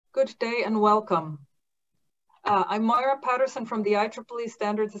good day and welcome. I'm Moira Patterson from the IEEE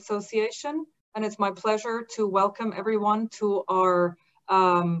Standards Association, and it's my pleasure to welcome everyone to our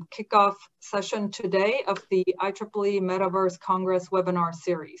kickoff session today of the IEEE Metaverse Congress webinar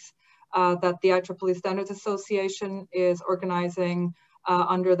series that the IEEE Standards Association is organizing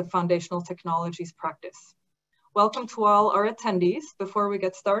under the Foundational Technologies practice. Welcome to all our attendees. Before we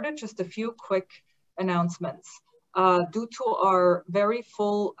get started, just a few quick announcements. Due to our very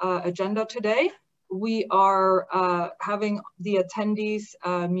full agenda today, we are having the attendees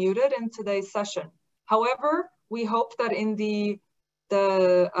muted in today's session. However, we hope that in the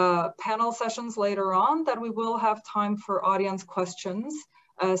panel sessions later on that we will have time for audience questions.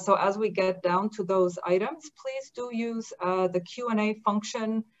 So as we get down to those items, please do use the Q&A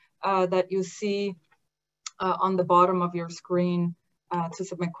function that you see on the bottom of your screen to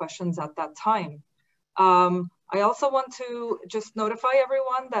submit questions at that time. I also want to just notify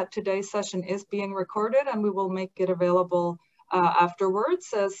everyone that today's session is being recorded and we will make it available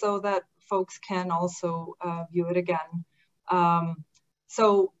afterwards so that folks can also view it again.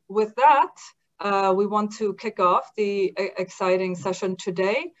 So with that, we want to kick off the exciting session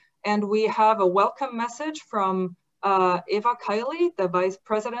today. And we have a welcome message from Eva Kaili, the Vice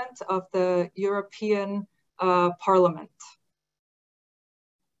President of the European Parliament.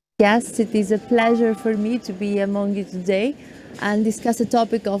 Yes, it is a pleasure for me to be among you today and discuss a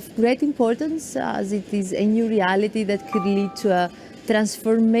topic of great importance as it is a new reality that could lead to a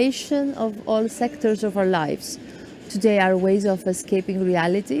transformation of all sectors of our lives. Today, our ways of escaping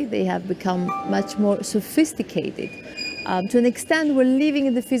reality, they have become much more sophisticated to an extent where living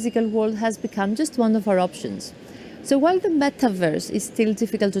in the physical world has become just one of our options. So while the metaverse is still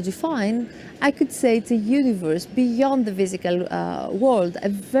difficult to define, I could say it's a universe beyond the physical world, a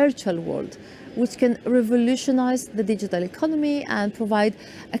virtual world, which can revolutionize the digital economy and provide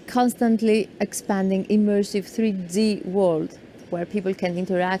a constantly expanding immersive 3D world where people can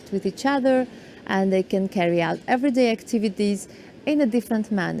interact with each other and they can carry out everyday activities in a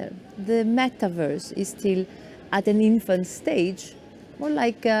different manner. The metaverse is still at an infant stage, more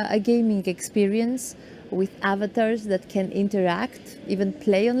like a gaming experience with avatars that can interact, even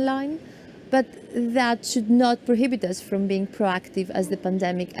play online, but that should not prohibit us from being proactive as the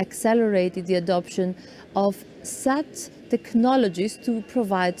pandemic accelerated the adoption of such technologies to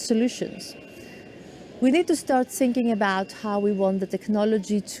provide solutions. We need to start thinking about how we want the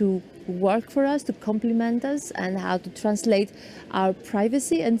technology to work for us, to complement us, and how to translate our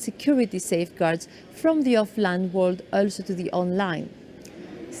privacy and security safeguards from the offline world also to the online.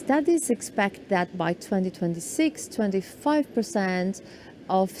 Studies expect that by 2026, 25%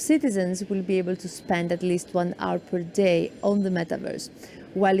 of citizens will be able to spend at least 1 hour per day on the metaverse,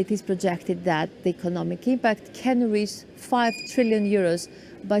 while it is projected that the economic impact can reach 5 trillion euros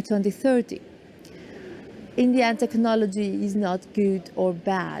by 2030. In the end, technology is not good or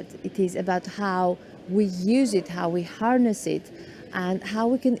bad. It is about how we use it, how we harness it, and how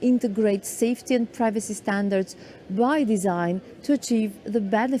we can integrate safety and privacy standards by design to achieve the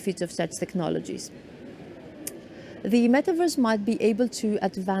benefits of such technologies. The metaverse might be able to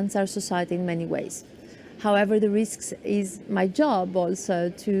advance our society in many ways. However, the risks is my job also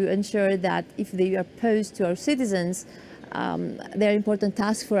to ensure that if they are posed to our citizens, they're important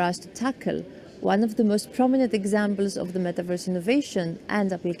tasks for us to tackle. One of the most prominent examples of the metaverse innovation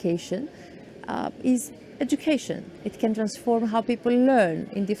and application is education. It can transform how people learn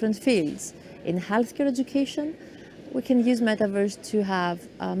in different fields. In healthcare education, we can use metaverse to have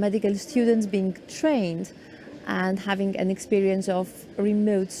medical students being trained and having an experience of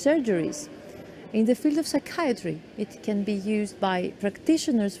remote surgeries. In the field of psychiatry, it can be used by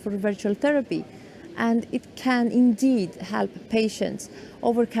practitioners for virtual therapy, and it can indeed help patients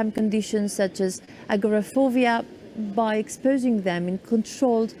overcome conditions such as agoraphobia by exposing them in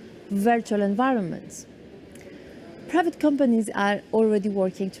controlled virtual environments. Private companies are already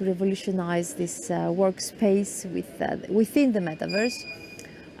working to revolutionize this workspace within the metaverse.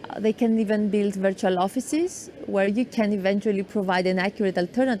 They can even build virtual offices where you can eventually provide an accurate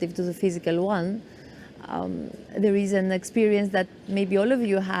alternative to the physical one. There is an experience that maybe all of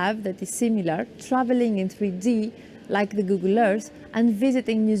you have that is similar, traveling in 3D like the Google Earth and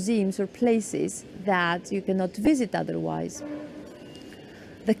visiting museums or places that you cannot visit otherwise.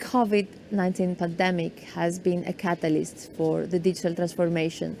 The COVID-19 pandemic has been a catalyst for the digital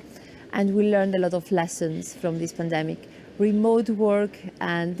transformation, and we learned a lot of lessons from this pandemic. Remote work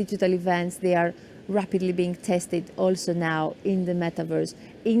and digital events, they are rapidly being tested also now in the metaverse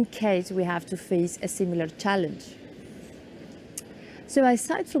in case we have to face a similar challenge. So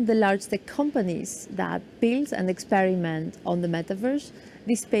aside from the large tech companies that build and experiment on the metaverse,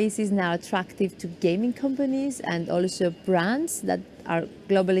 This space is now attractive to gaming companies and also brands that are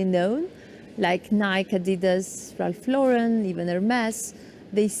globally known, like Nike, Adidas, Ralph Lauren, even Hermes.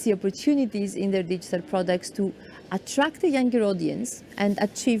 They see opportunities in their digital products to attract a younger audience and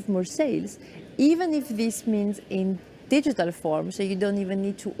achieve more sales, even if this means in digital form, so you don't even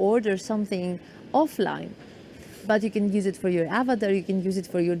need to order something offline, but you can use it for your avatar, you can use it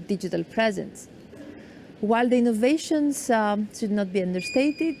for your digital presence. While the innovations should not be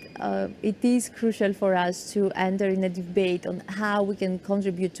understated, it is crucial for us to enter in a debate on how we can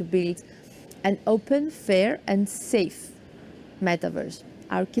contribute to build an open, fair, and safe metaverse.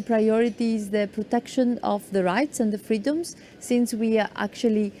 Our key priority is the protection of the rights and the freedoms, since we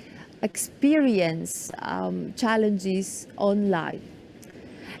actually experience challenges online.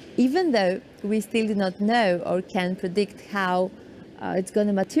 Even though we still do not know or can predict how it's going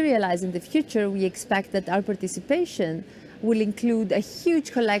to materialize in the future, we expect that our participation will include a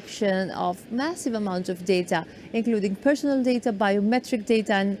huge collection of massive amounts of data, including personal data, biometric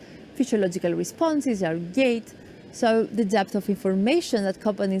data, and physiological responses, our gait. So the depth of information that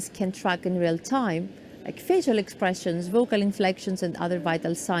companies can track in real time, like facial expressions, vocal inflections, and other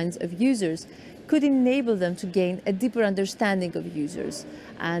vital signs of users, could enable them to gain a deeper understanding of users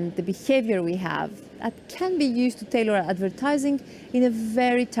and the behavior we have that can be used to tailor advertising in a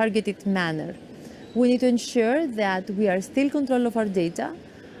very targeted manner. We need to ensure that we are still in control of our data,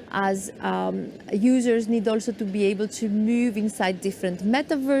 as users need also to be able to move inside different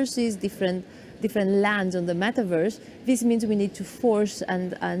metaverses, different lands on the metaverse. This means we need to force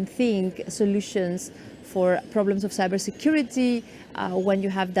and think solutions for problems of cybersecurity, when you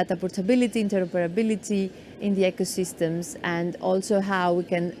have data portability, interoperability in the ecosystems, and also how we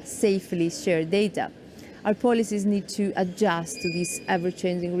can safely share data. Our policies need to adjust to this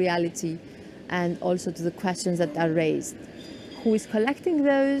ever-changing reality and also to the questions that are raised. Who is collecting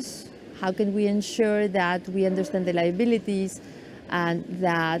those? How can we ensure that we understand the liabilities and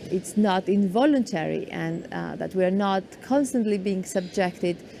that it's not involuntary, and that we are not constantly being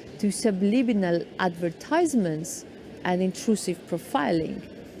subjected to subliminal advertisements and intrusive profiling?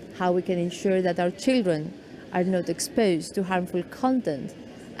 How we can ensure that our children are not exposed to harmful content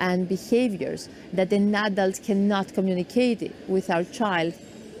and behaviors that an adult cannot communicate with our child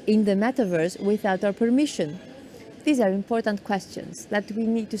in the metaverse without our permission? These are important questions that we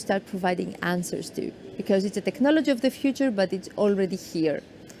need to start providing answers to, because it's a technology of the future, but it's already here,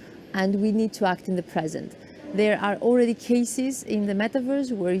 and we need to act in the present. There are already cases in the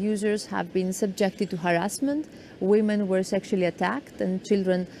metaverse where users have been subjected to harassment, women were sexually attacked, and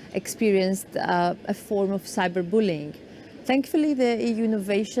children experienced a form of cyberbullying. Thankfully, the EU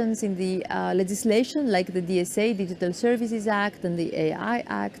innovations in the legislation, like the DSA, Digital Services Act, and the AI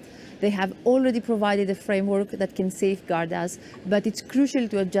Act, they have already provided a framework that can safeguard us, but it's crucial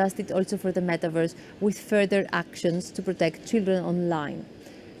to adjust it also for the metaverse with further actions to protect children online.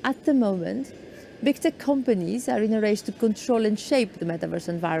 At the moment, big tech companies are in a race to control and shape the metaverse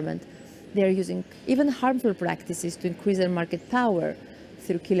environment. They are using even harmful practices to increase their market power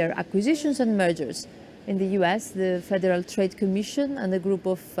through killer acquisitions and mergers. In the US, the Federal Trade Commission and a group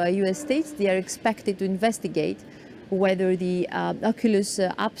of US states, they are expected to investigate whether the Oculus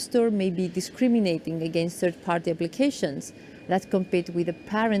App Store may be discriminating against third-party applications that compete with the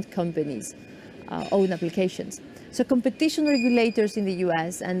parent company's own applications. So competition regulators in the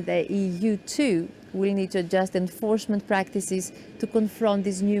US and the EU too will need to adjust enforcement practices to confront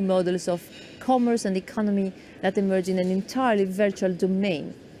these new models of commerce and economy that emerge in an entirely virtual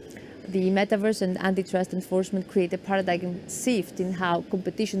domain. The metaverse and antitrust enforcement create a paradigm shift in how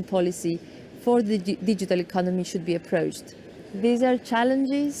competition policy for the digital economy should be approached. These are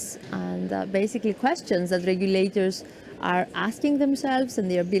challenges and basically questions that regulators are asking themselves,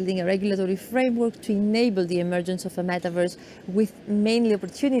 and they are building a regulatory framework to enable the emergence of a metaverse with mainly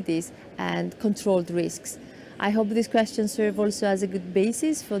opportunities and controlled risks. I hope these questions serve also as a good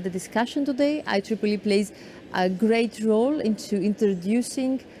basis for the discussion today. IEEE plays a great role into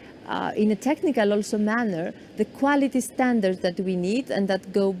introducing in a technical also manner the quality standards that we need and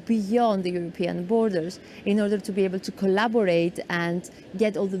that go beyond the European borders in order to be able to collaborate and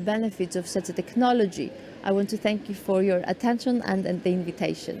get all the benefits of such a technology. I want to thank you for your attention and the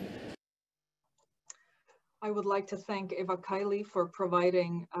invitation. I would like to thank Eva Kiley for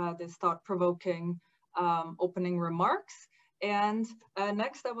providing this thought-provoking opening remarks. And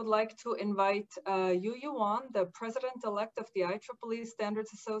next, I would like to invite Yu Yuan, the President-elect of the IEEE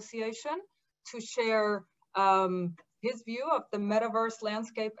Standards Association, to share his view of the metaverse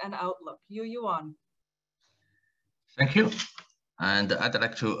landscape and outlook. Yu Yuan. Thank you. And I'd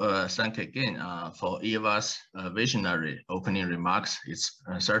like to thank again for Eva's visionary opening remarks. It's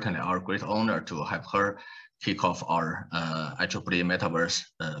certainly our great honor to have her kick off our IEEE Metaverse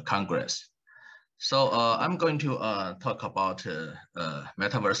Congress. So I'm going to talk about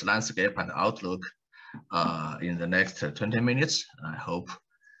Metaverse landscape and outlook in the next 20 minutes, I hope.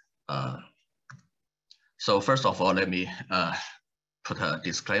 So first of all, let me put a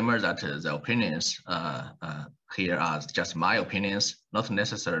disclaimer that the opinions here are just my opinions, not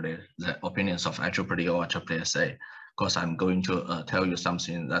necessarily the opinions of IEEE or IEEE SA, because I'm going to tell you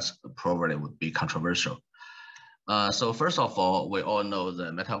something that's probably would be controversial. So first of all, we all know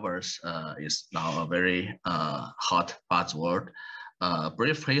the metaverse is now a very hot buzzword.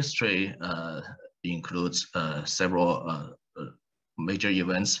 Brief history includes several major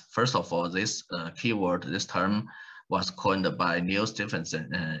events. First of all, this keyword, this term was coined by Neil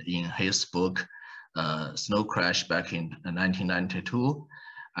Stephenson in his book, Snow Crash back in 1992.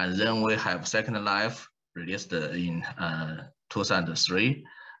 And then we have Second Life released in 2003.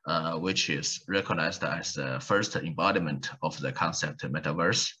 Which is recognized as the first embodiment of the concept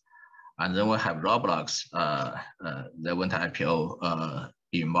metaverse. And then we have Roblox, they went IPO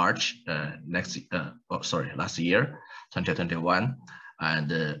in March last year, 2021.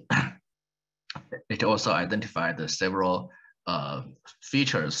 And it also identified several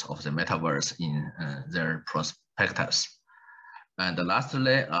features of the metaverse in their prospectus. And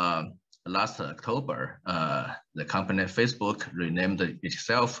lastly, last October, the company Facebook renamed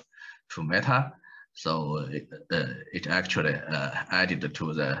itself to Meta. So it actually added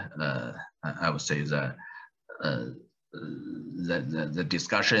to the, I would say the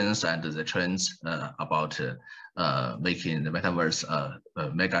discussions and the trends about making the metaverse a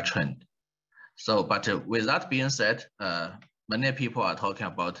mega trend. So, but with that being said, many people are talking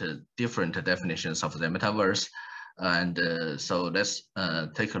about different definitions of the metaverse. And so let's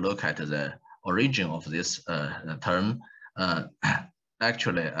take a look at the origin of this term.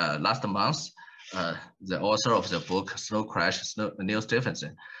 Actually, last month, the author of the book Snow Crash, Neil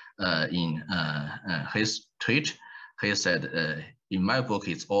Stephenson, in his tweet, he said, in my book,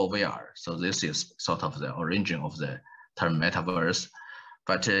 it's all VR. So this is sort of the origin of the term metaverse.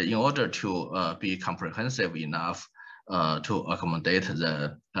 But in order to be comprehensive enough to accommodate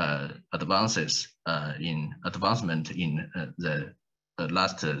the advancement in the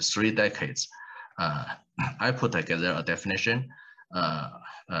last 3 decades, I put together a definition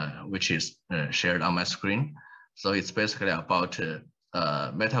which is shared on my screen. So it's basically about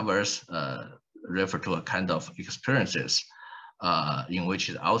metaverse refer to a kind of experiences in which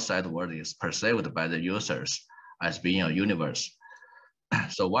the outside world is perceived by the users as being a universe.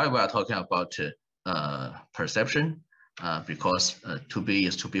 So why we are talking about perception? Because to be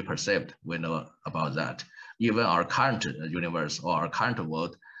is to be perceived. We know about that. Even our current universe or our current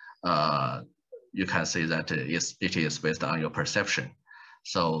world, you can say that it is based on your perception.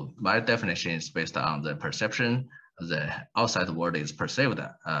 So my definition is based on the perception. The outside world is perceived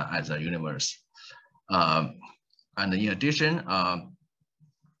as a universe. And in addition,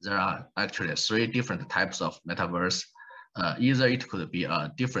 there are actually 3 different types of metaverse. Either it could be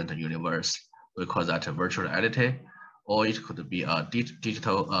a different universe, we call that virtual reality, or it could be a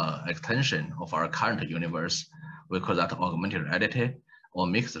digital extension of our current universe, we call that augmented reality or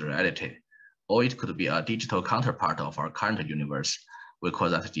mixed reality, or it could be a digital counterpart of our current universe, we call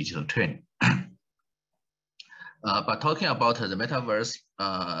that digital twin. But talking about the metaverse,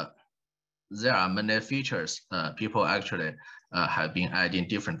 there are many features. People actually have been adding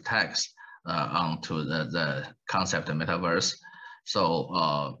different tags onto the concept of metaverse.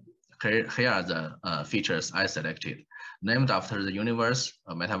 So here are the features I selected. Named after the universe,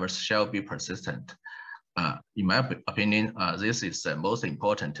 a metaverse shall be persistent. In my opinion, this is the most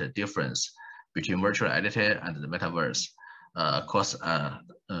important difference between virtual reality and the metaverse. Of course,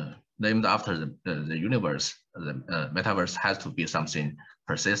 named after the universe, the metaverse has to be something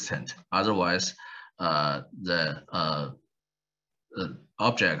persistent. Otherwise, the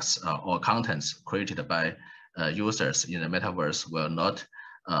objects or contents created by users in the metaverse will not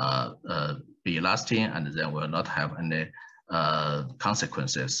be lasting, and then will not have any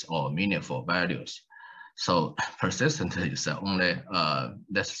consequences or meaningful values. So persistent is the only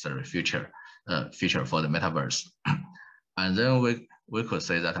necessary feature for the metaverse. And then we could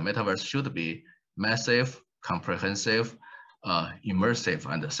say that the metaverse should be massive, comprehensive, immersive,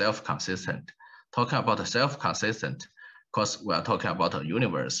 and self-consistent. Talking about self-consistent, because we are talking about a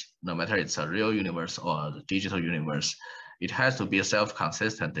universe, no matter it's a real universe or a digital universe, it has to be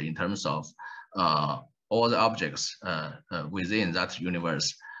self-consistent in terms of all the objects within that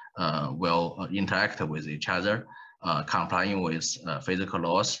universe will interact with each other, complying with physical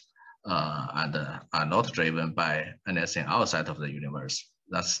laws and are not driven by anything outside of the universe.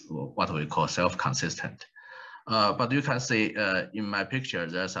 That's what we call self-consistent. But you can see in my picture,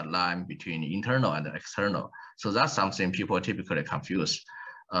 there's a line between internal and external. So that's something people typically confuse.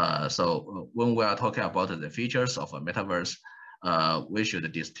 So when we are talking about the features of a metaverse, we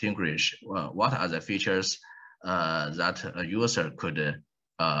should distinguish what are the features that a user could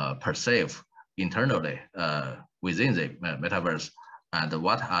perceive internally within the metaverse, and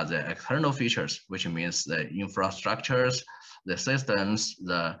what are the external features, which means the infrastructures, the systems,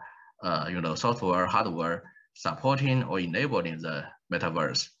 the software, hardware supporting or enabling the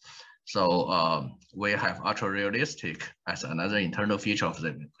metaverse. So we have ultra realistic as another internal feature of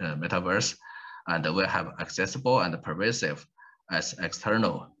the metaverse, and we have accessible and pervasive as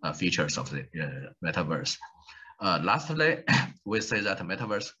external features of the metaverse. Lastly, we say that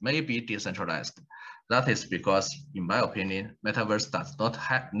metaverse may be decentralized. That is because, in my opinion, metaverse does not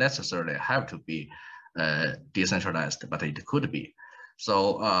necessarily have to be decentralized, but it could be.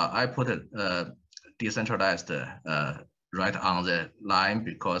 So I put decentralized right on the line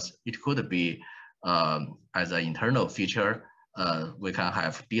because it could be as an internal feature. We can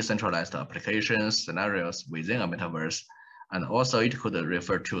have decentralized applications, scenarios within a metaverse, and also it could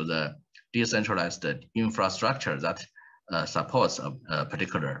refer to the decentralized infrastructure that supports a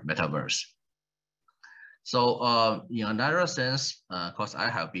particular metaverse. So in another sense, because I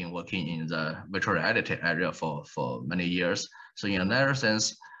have been working in the virtual reality area for many years, so in another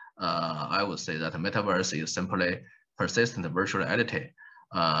sense, I would say that metaverse is simply persistent virtual reality.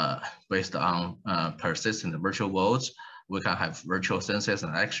 Based on persistent virtual worlds, we can have virtual senses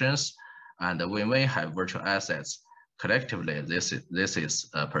and actions, and we may have virtual assets. Collectively, this is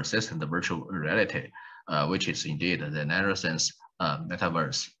persistent virtual reality, which is indeed the narrow sense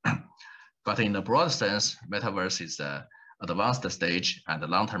metaverse. But in the broad sense, metaverse is the advanced stage and the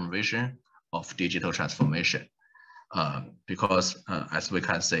long-term vision of digital transformation. Because as we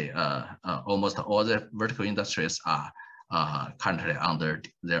can say, almost all the vertical industries are currently under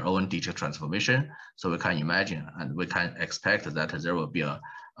their own digital transformation. So we can imagine and we can expect that there will be a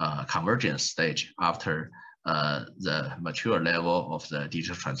convergence stage after the mature level of the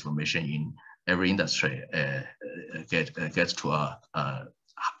digital transformation in every industry gets to a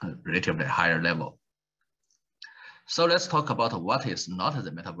relatively higher level. So let's talk about what is not the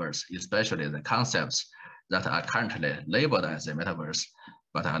metaverse, especially the concepts that are currently labeled as the metaverse,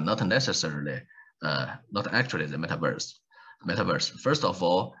 but are not necessarily, not actually the metaverse. First of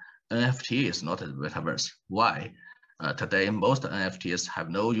all, NFT is not the metaverse. Why? Today, most NFTs have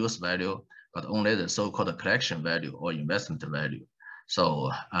no use value, but only the so-called collection value or investment value. So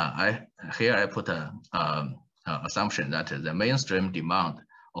here I put an assumption that the mainstream demand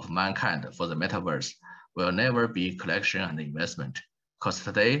of mankind for the metaverse will never be collection and investment, because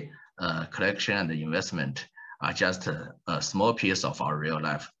today collection and investment are just a small piece of our real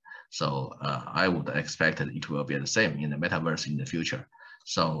life. So I would expect that it will be the same in the metaverse in the future.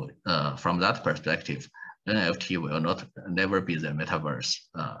 So from that perspective, NFT will never be the metaverse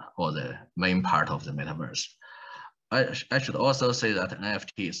or the main part of the metaverse. I should also say that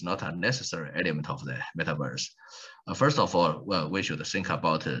NFT is not a necessary element of the metaverse. First of all, well, we should think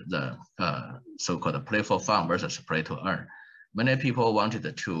about the so-called play for fun versus play to earn. Many people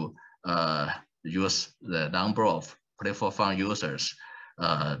wanted to use the number of play for fun users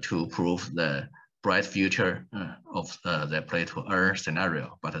to prove the bright future of the play to earn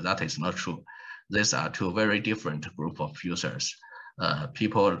scenario, but that is not true. These are two very different group of users.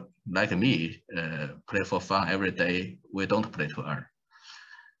 People like me play for fun every day. We don't play to earn.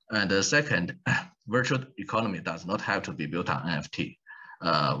 And second, virtual economy does not have to be built on NFT.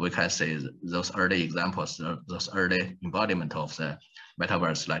 We can say those early examples, those early embodiment of the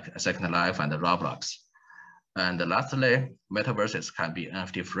metaverse like Second Life and Roblox. And lastly, metaverses can be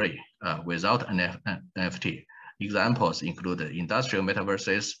NFT free without an NFT. Examples include industrial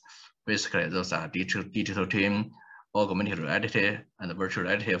metaverses. Basically, those are digital twin, augmented reality, and virtual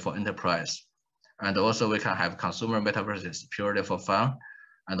reality for enterprise. And also we can have consumer metaverses purely for fun.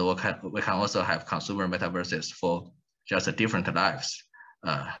 And we can also have consumer metaverses for just different lives.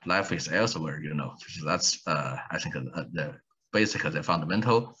 Life is elsewhere, you know. That's, I think, the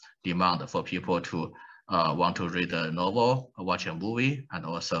fundamental demand for people to want to read a novel, watch a movie, and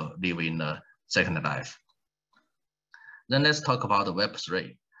also live in a second life. Then let's talk about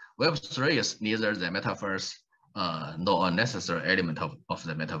Web3. Web3 is neither the metaverse nor a necessary element of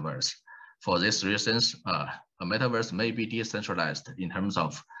the metaverse. For these reasons, a metaverse may be decentralized in terms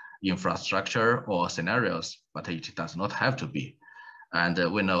of infrastructure or scenarios, but it does not have to be. And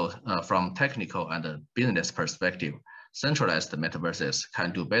we know from technical and business perspective, centralized metaverses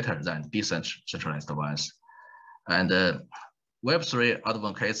can do better than decentralized ones. And Web3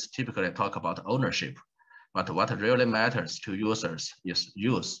 advocates typically talk about ownership, but what really matters to users is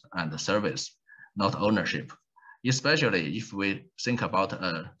use and service, not ownership. Especially if we think about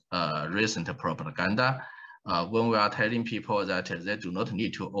recent propaganda, when we are telling people that they do not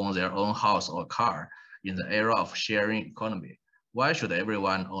need to own their own house or car in the era of sharing economy. Why should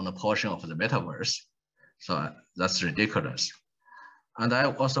everyone own a portion of the metaverse? So that's ridiculous. And I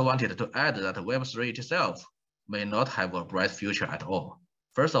also wanted to add that Web3 itself may not have a bright future at all.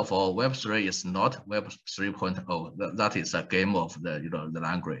 First of all, Web3 is not Web 3.0. That is a game of the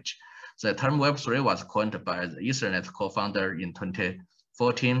language. The term Web3 was coined by the Ethernet co-founder in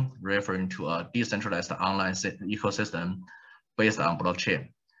 2014, referring to a decentralized online ecosystem based on blockchain.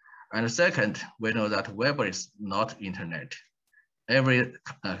 And second, we know that web is not internet. Every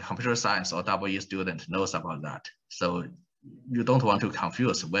computer science or EE student knows about that. So you don't want to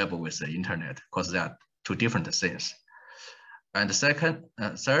confuse web with the internet because they are two different things. And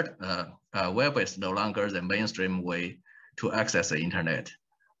third, web is no longer the mainstream way to access the internet.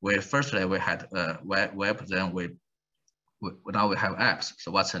 Firstly we had web, then now we have apps.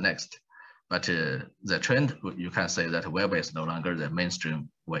 So what's the next? But the trend, you can say that web is no longer the mainstream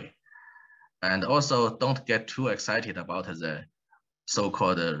way. And also don't get too excited about the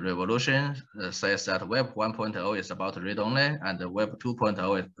so-called revolution. Says that Web 1.0 is about read only, and Web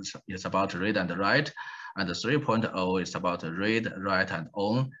 2.0 is about read and write, and 3.0 is about read, write, and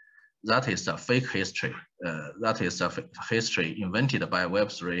own. That is a fake history. That is a history invented by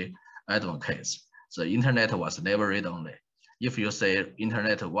Web3 advocates. The internet was never read only. If you say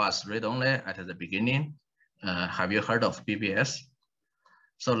internet was read only at the beginning, have you heard of BBS?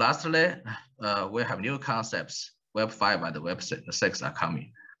 So lastly, we have new concepts. Web 5 and Web 6 are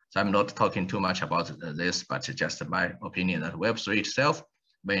coming. So I'm not talking too much about this, but just my opinion that Web 3 itself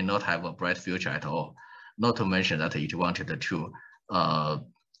may not have a bright future at all. Not to mention that it wanted to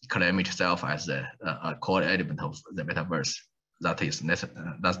claim itself as a core element of the metaverse. That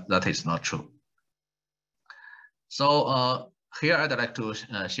is not true. So here I'd like to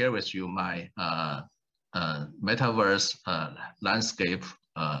share with you my metaverse landscape,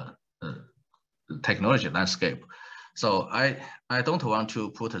 technology landscape. So I don't want to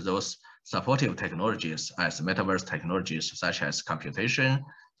put those supportive technologies as metaverse technologies such as computation,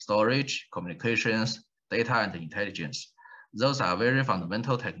 storage, communications, data, and intelligence. Those are very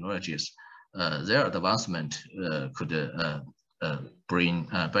fundamental technologies. Their advancement could bring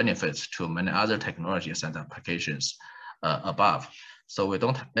benefits to many other technologies and applications above. So we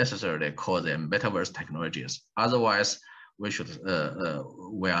don't necessarily call them metaverse technologies. Otherwise,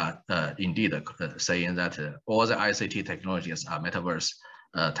 we are indeed saying that all the ICT technologies are metaverse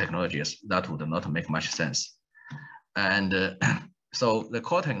technologies. That would not make much sense. And so the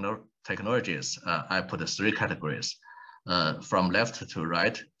core technologies, I put 3 categories from left to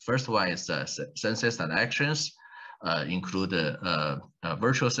right. First one is senses and actions, include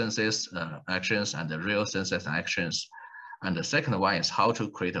virtual senses, actions, and real senses and actions. And the second one is how to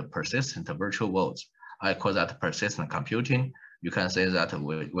create a persistent virtual world. I call that persistent computing. You can say that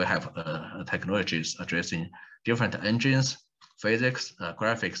we have technologies addressing different engines, physics,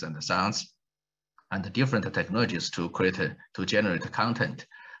 graphics, and sounds, and different technologies to generate content,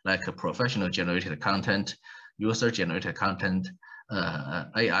 like professional generated content, user generated content,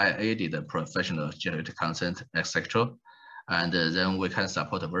 AI-aided professional generated content, etc. And then we can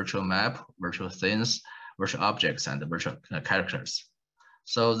support a virtual map, virtual things, virtual objects, and virtual characters.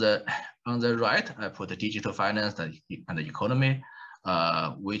 So on the right, I put the digital finance and the economy,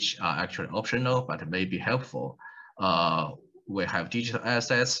 which are actually optional, but may be helpful. We have digital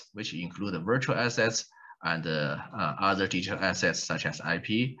assets, which include virtual assets and other digital assets such as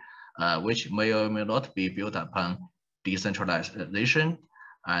IP, which may or may not be built upon decentralization,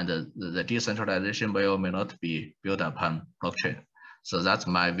 and the decentralization may or may not be built upon blockchain. So that's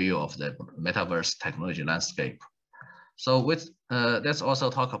my view of the metaverse technology landscape. So let's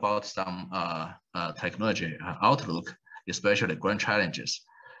also talk about some technology outlook, especially grand challenges.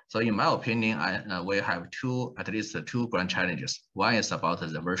 So in my opinion, we have at least two grand challenges. One is about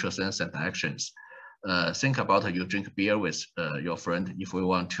the virtual sense and actions. Think about you drink beer with your friend. If we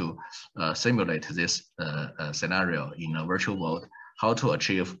want to simulate this scenario in a virtual world, how to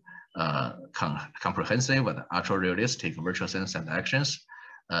achieve comprehensive and ultra-realistic virtual sense and actions.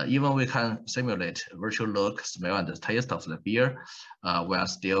 Even we can simulate virtual look, smell, and the taste of the beer, we are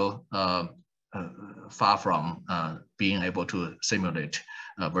still far from being able to simulate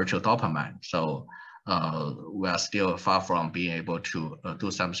virtual dopamine. So we are still far from being able to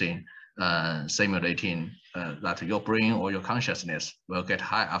do something simulating that your brain or your consciousness will get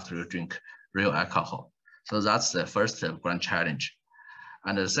high after you drink real alcohol. So that's the first grand challenge.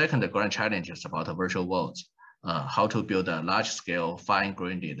 And the second grand challenge is about virtual worlds, how to build a large-scale,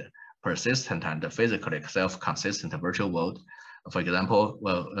 fine-grained, persistent, and physically self-consistent virtual world. For example,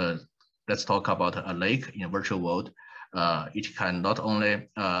 well, let's talk about a lake in a virtual world. It can not only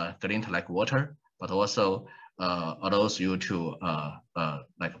glint like water, but also allows you to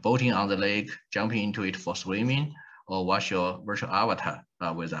like boating on the lake, jumping into it for swimming, or watch your virtual avatar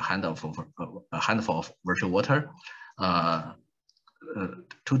with a handful of virtual water.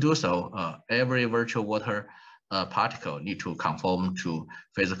 To do so, every virtual water particle need to conform to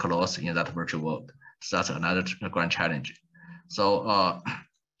physical laws in that virtual world. So that's another grand challenge. So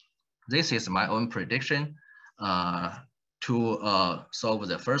this is my own prediction. To solve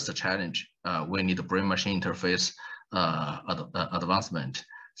the first challenge, we need brain machine interface advancement.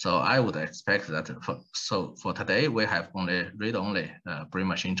 So I would expect that for today, we have only read-only brain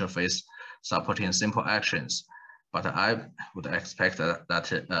machine interface supporting simple actions. But I would expect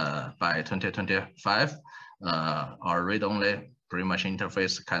that by 2025, our read-only brain machine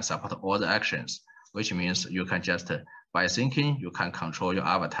interface can support all the actions, which means you can just, by thinking, you can control your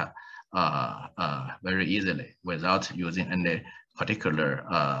avatar very easily without using any particular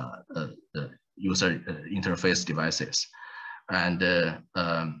user interface devices. And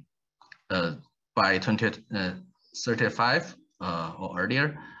by 2035 or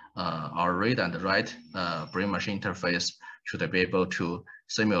earlier, our read and write brain machine interface should be able to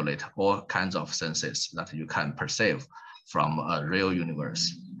simulate all kinds of senses that you can perceive from a real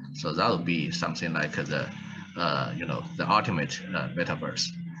universe. So that would be something like the the ultimate metaverse.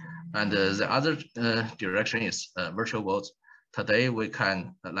 And the other direction is virtual worlds. Today we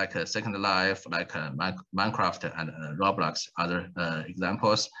can, like Second Life, like Minecraft and Roblox, other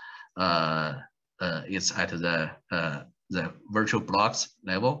examples, it's at the virtual blocks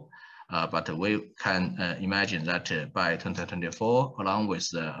level, but we can imagine that by 2024, along with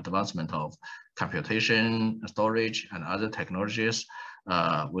the advancement of computation, storage, and other technologies,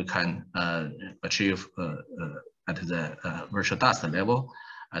 we can achieve at the virtual dust level.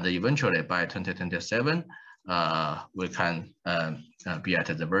 And eventually by 2027, we can be at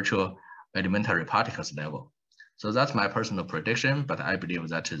the virtual elementary particles level. So that's my personal prediction, but I believe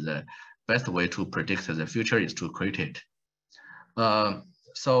that the best way to predict the future is to create it.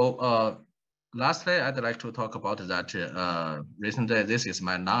 Lastly, I'd like to talk about that recently, this is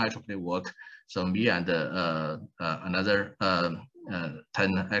my non-IEEE work. So me and another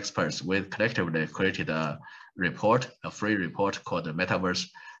 10 experts, we collectively created a report, a free report called the Metaverse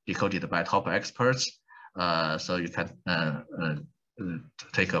Decoded by Top Experts. So you can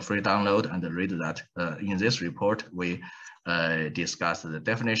take a free download and read that. In this report, we discuss the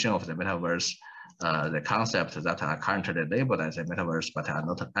definition of the metaverse, the concepts that are currently labeled as a metaverse, but are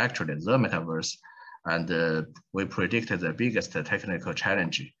not actually the metaverse. And we predicted the biggest technical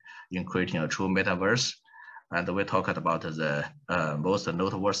challenge in creating a true metaverse. And we talked about the most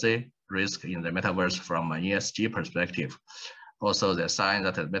noteworthy risk in the metaverse from an ESG perspective. Also, the sign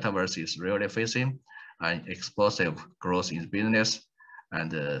that the metaverse is really facing an explosive growth in business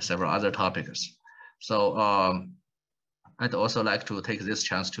and several other topics. So I'd also like to take this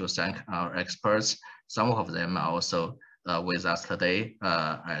chance to thank our experts. Some of them are also with us today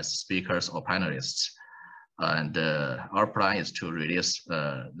as speakers or panelists. And our plan is to release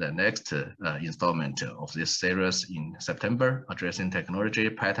the next installment of this series in September, addressing technology,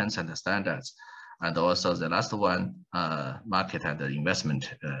 patents, and standards. And also the last one, market and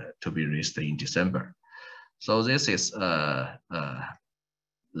investment, to be released in December. So this is the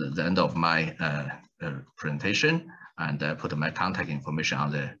end of my presentation, and I put my contact information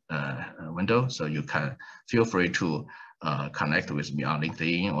on the window, so you can feel free to connect with me on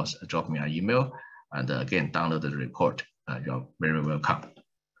LinkedIn or drop me an email. And again, download the report. You're very welcome.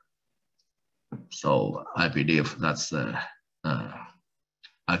 So I believe that's,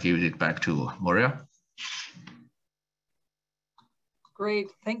 I'll give it back to Moria.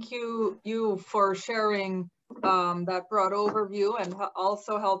 Great, thank you for sharing that broad overview and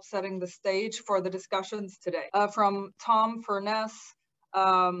also help setting the stage for the discussions today. From Tom Furness,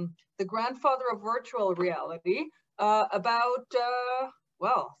 the grandfather of virtual reality, about,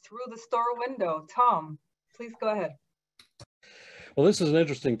 well, through the store window. Tom, please go ahead. Well, this is an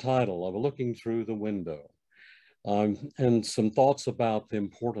interesting title of Looking Through the Window. And some thoughts about the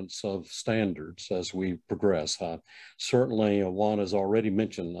importance of standards as we progress. Certainly, Juan has already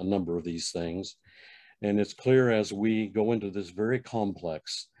mentioned a number of these things. And it's clear as we go into this very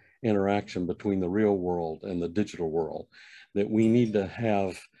complex interaction between the real world and the digital world, that we need to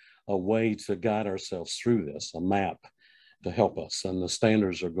have a way to guide ourselves through this, a map to help us. And the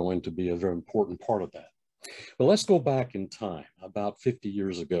standards are going to be a very important part of that. But let's go back in time, about 50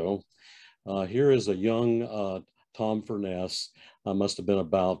 years ago. Here is a young Tom Furness. I must have been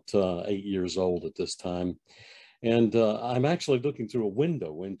about 8 years old at this time. And I'm actually looking through a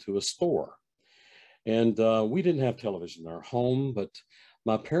window into a store. And we didn't have television in our home, but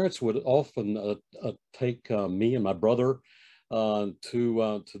my parents would often take me and my brother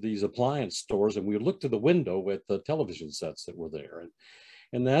to these appliance stores, and we would look to the window at the television sets that were there.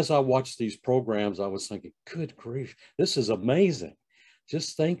 And as I watched these programs, I was thinking, good grief, this is amazing.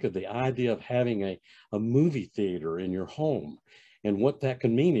 Just think of the idea of having a movie theater in your home and what that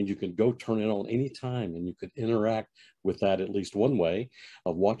can mean. And you can go turn it on anytime, and you could interact with that at least one way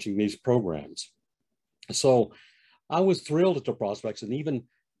of watching these programs. So I was thrilled at the prospects and even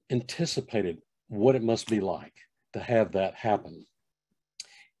anticipated what it must be like to have that happen.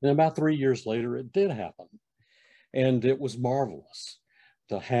 And about 3 years later, it did happen. And it was marvelous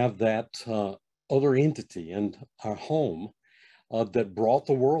to have that other entity in our home that brought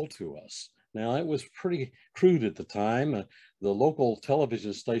the world to us. Now, it was pretty crude at the time. The local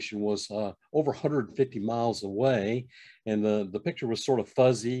television station was over 150 miles away, and the picture was sort of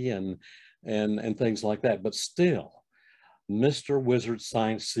fuzzy and things like that. But still, Mr. Wizard's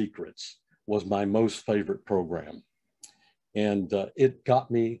Science Secrets was my most favorite program. And it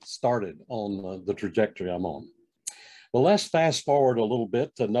got me started on the trajectory I'm on. Well, let's fast forward a little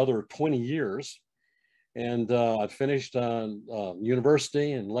bit, another 20 years. And I finished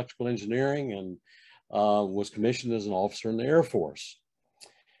university in electrical engineering and was commissioned as an officer in the Air Force.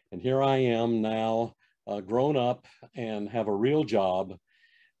 And here I am now, grown up and have a real job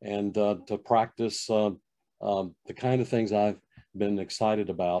and to practice the kind of things I've been excited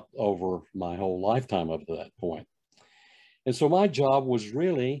about over my whole lifetime up to that point. And so my job was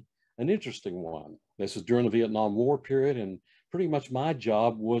really an interesting one. This is during the Vietnam War period, and pretty much my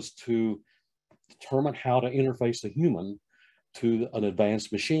job was to determine how to interface a human to an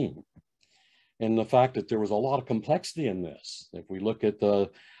advanced machine. And the fact that there was a lot of complexity in this. If we look at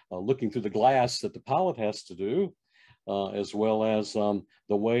the looking through the glass that the pilot has to do, as well as the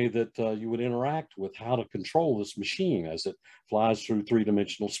way that you would interact with how to control this machine as it flies through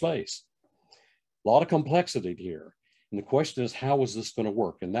three-dimensional space. A lot of complexity here. And the question is, how is this going to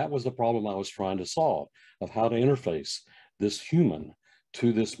work? And that was the problem I was trying to solve, of how to interface this human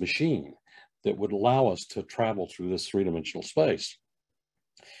to this machine that would allow us to travel through this three-dimensional space.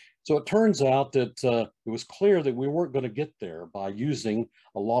 So it turns out that it was clear that we weren't going to get there by using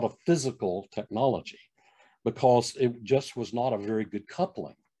a lot of physical technology, because it just was not a very good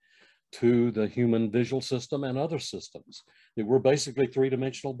coupling to the human visual system and other systems. That we're basically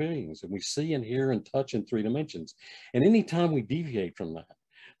three-dimensional beings, and we see and hear and touch in 3 dimensions. And anytime we deviate from that,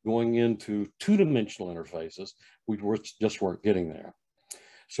 going into 2-dimensional interfaces, we just weren't getting there.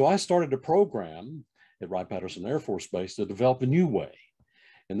 So I started a program at Wright-Patterson Air Force Base to develop a new way.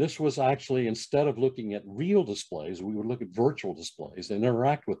 And this was actually, instead of looking at real displays, we would look at virtual displays and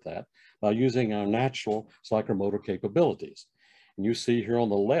interact with that by using our natural psychomotor capabilities. And you see here on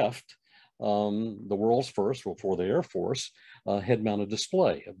the left, the world's first, well, for the Air Force, head-mounted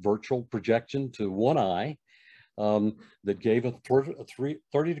display, a virtual projection to one eye that gave a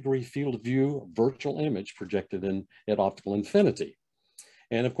 30-degree field of view virtual image projected at optical infinity.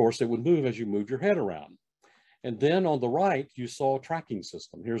 And of course, it would move as you moved your head around. And then on the right, you saw a tracking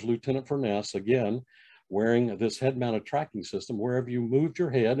system. Here's Lieutenant Furness, again, wearing this head-mounted tracking system. Wherever you moved your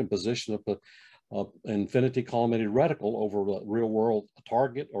head in position of an infinity collimated reticle over a real-world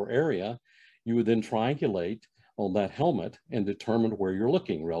target or area, you would then triangulate on that helmet and determine where you're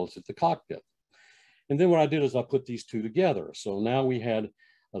looking relative to the cockpit. And then what I did is I put these two together. So now we had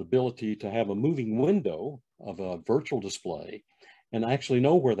an ability to have a moving window of a virtual display and actually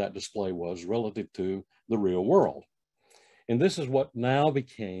know where that display was relative to the real world. And this is what now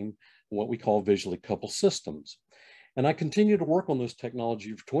became what we call visually coupled systems. And I continued to work on this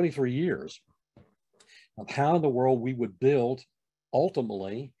technology for 23 years of how in the world we would build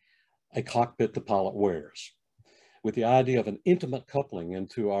ultimately a cockpit the pilot wears, with the idea of an intimate coupling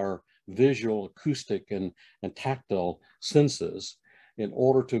into our visual, acoustic, and tactile senses in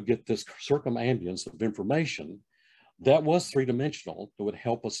order to get this circumambience of information that was three-dimensional that would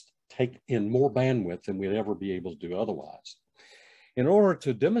help us take in more bandwidth than we'd ever be able to do otherwise. In order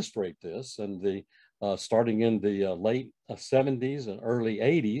to demonstrate this, and starting in the late 70s and early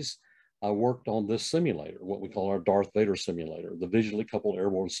 80s, I worked on this simulator, what we call our Darth Vader simulator, the visually coupled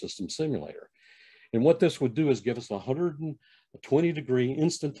airborne system simulator. And what this would do is give us a a 20-degree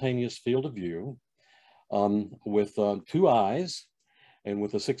instantaneous field of view with 2 eyes and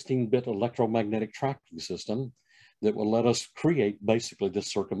with a 16-bit electromagnetic tracking system that will let us create basically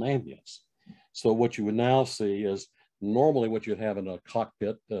this circumambience. So what you would now see is normally what you'd have in a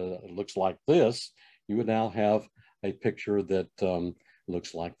cockpit looks like this. You would now have a picture that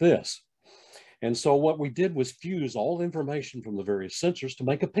looks like this. And so what we did was fuse all the information from the various sensors to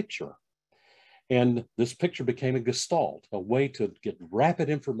make a picture. And this picture became a gestalt, a way to get rapid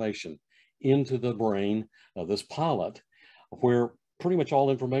information into the brain of this pilot, where pretty much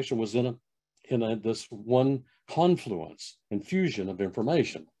all information was in this one confluence and fusion of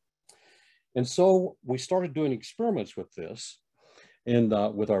information. And so we started doing experiments with this and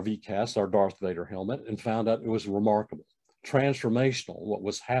with our VCAS, our Darth Vader helmet, and found out it was remarkable, transformational, what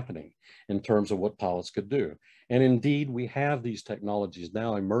was happening in terms of what pilots could do. And indeed, we have these technologies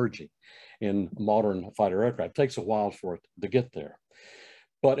now emerging in modern fighter aircraft. It takes a while for it to get there.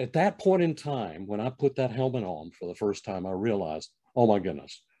 But at that point in time, when I put that helmet on for the first time, I realized, oh my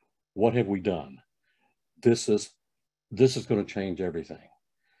goodness, what have we done? This is going to change everything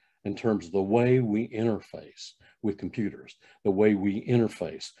in terms of the way we interface with computers, the way we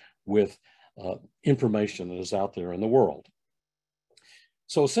interface with information that is out there in the world.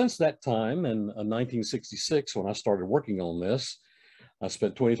 So since that time, in 1966, when I started working on this, I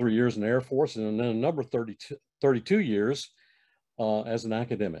spent 23 years in the Air Force and then another 32 years as an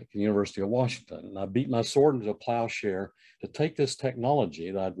academic at the University of Washington. And I beat my sword into a plowshare to take this technology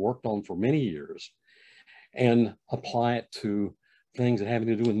that I'd worked on for many years and apply it to things that having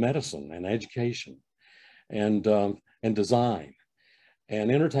to do with medicine and education and design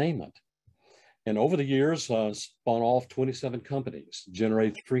and entertainment. And over the years, spun off 27 companies,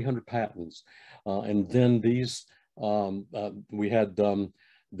 generated 300 patents. And then these, we had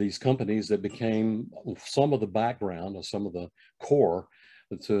these companies that became some of the background or some of the core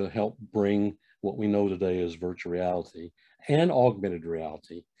to help bring what we know today as virtual reality and augmented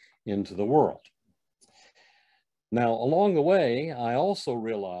reality into the world. Now, along the way, I also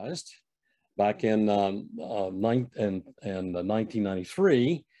realized back in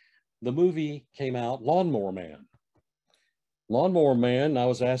 1993, the movie came out, Lawnmower Man. Lawnmower Man, I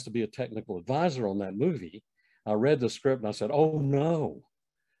was asked to be a technical advisor on that movie. I read the script and I said, oh no,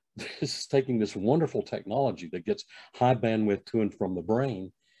 this is taking this wonderful technology that gets high bandwidth to and from the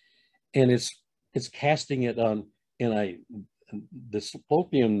brain, and it's casting it in a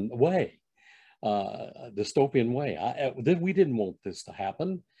dystopian way. We didn't want this to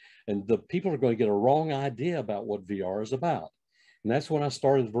happen, and the people are going to get a wrong idea about what VR is about. And that's when I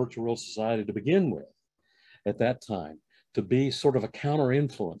started the Virtual World Society to begin with, at that time, to be sort of a counter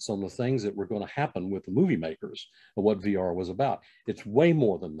influence on the things that were going to happen with the movie makers of what VR was about. It's way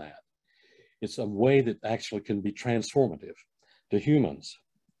more than that. It's a way that actually can be transformative to humans.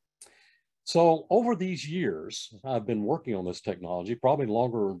 So over these years, I've been working on this technology, probably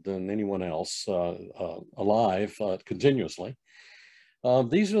longer than anyone else alive continuously.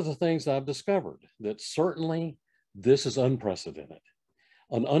 These are the things I've discovered, that certainly this is unprecedented,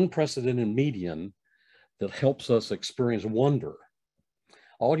 an unprecedented medium that helps us experience wonder.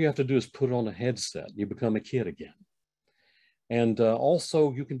 All you have to do is put on a headset and you become a kid again. And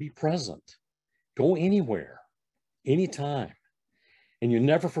also you can be present, go anywhere, anytime. And you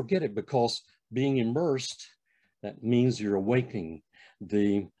never forget it, because being immersed, that means you're awakening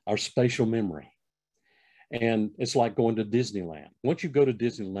our spatial memory. And it's like going to Disneyland. Once you go to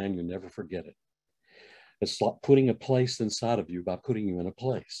Disneyland, you never forget it. It's like putting a place inside of you by putting you in a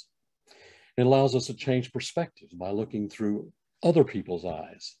place. It allows us to change perspectives by looking through other people's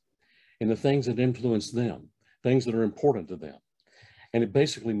eyes and the things that influence them, things that are important to them. And it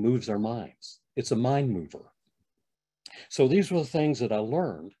basically moves our minds. It's a mind mover. So these were the things that I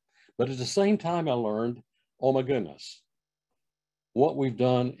learned, but at the same time I learned, oh my goodness, what we've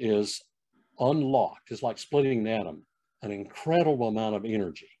done is unlocked, it's like splitting an atom, an incredible amount of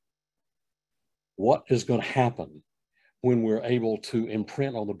energy. What is going to happen when we're able to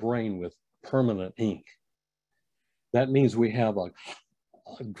imprint on the brain with permanent ink? That means we have a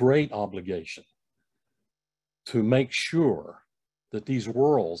great obligation to make sure that these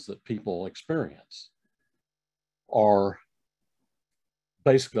worlds that people experience are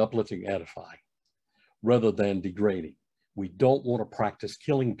basically uplifting, edifying, rather than degrading. We don't want to practice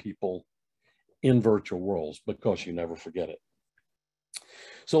killing people in virtual worlds, because you never forget it.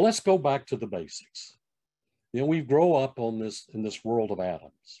 So let's go back to the basics. You know, we grow up in this world of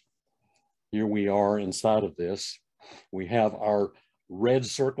atoms. Here we are inside of this. We have our red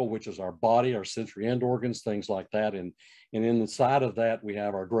circle, which is our body, our sensory end organs, things like that. And inside of that, we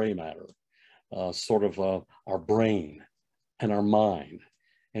have our gray matter, our brain, and our mind,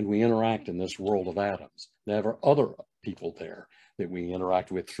 and we interact in this world of atoms. There are other people there that we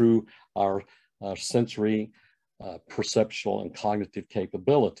interact with through our sensory, perceptual, and cognitive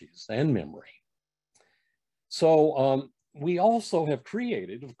capabilities and memory. So we also have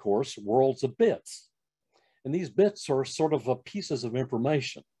created, of course, worlds of bits. And these bits are sort of pieces of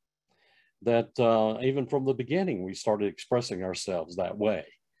information that even from the beginning, we started expressing ourselves that way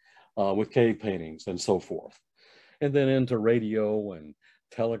with cave paintings and so forth. And then into radio and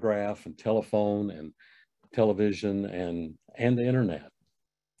telegraph and telephone and television and the internet.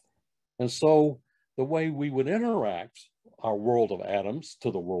 And so the way we would interact our world of atoms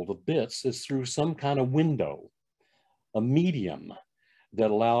to the world of bits is through some kind of window, a medium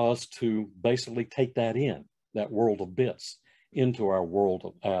that allows us to basically take that in, that world of bits, into our world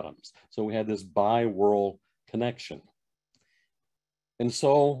of atoms. So we had this bi-world connection. And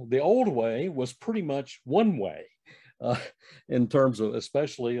so the old way was pretty much one way in terms of,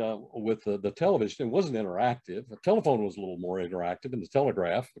 especially with the television. It wasn't interactive. The telephone was a little more interactive, and the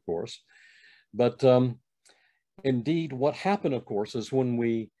telegraph, of course. But indeed, what happened, of course, is when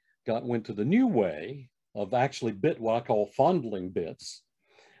we went to the new way of actually what I call fondling bits,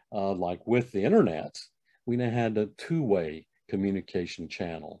 like with the internet, we now had a two-way communication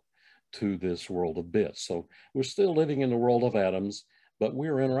channel to this world of bits. So we're still living in the world of atoms, but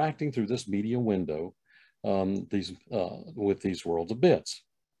we're interacting through this media window with these worlds of bits.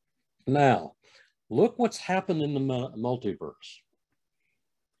 Now, look what's happened in the multiverse.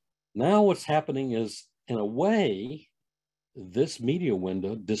 Now what's happening is, in a way, this media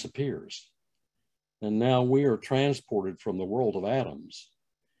window disappears. And now we are transported from the world of atoms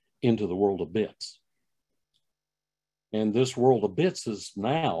into the world of bits. And this world of bits is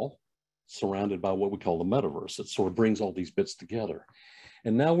now surrounded by what we call the metaverse. It sort of brings all these bits together.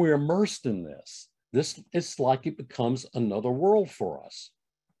 And now we're immersed in this. It's like it becomes another world for us.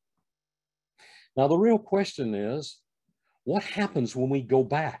 Now, the real question is, what happens when we go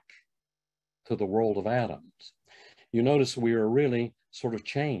back to the world of atoms? You notice we are really sort of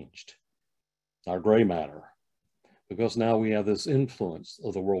changed, our gray matter, because now we have this influence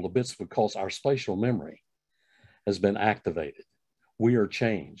of the world of bits because our spatial memory has been activated. We are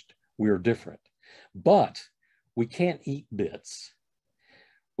changed. We are different. But we can't eat bits.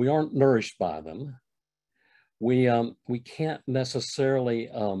 We aren't nourished by them. We can't necessarily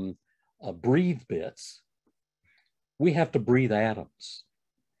breathe bits. We have to breathe atoms.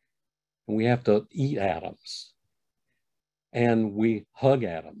 And we have to eat atoms. And we hug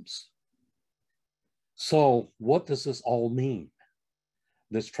atoms. So what does this all mean?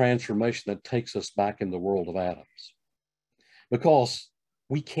 This transformation that takes us back in the world of atoms. Because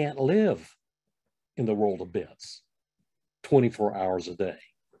we can't live in the world of bits 24 hours a day.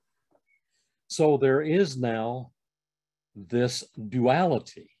 So there is now this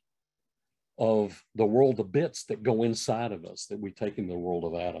duality of the world of bits that go inside of us that we take in the world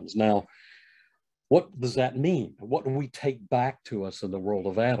of atoms. Now, what does that mean? What do we take back to us in the world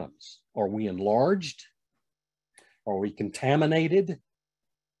of atoms? Are we enlarged? Are we contaminated?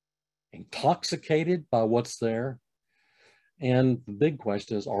 Intoxicated by what's there? And the big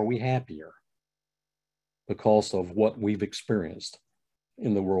question is, are we happier because of what we've experienced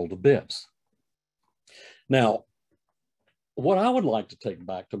in the world of bits? Now, what I would like to take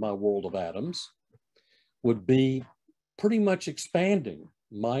back to my world of atoms would be pretty much expanding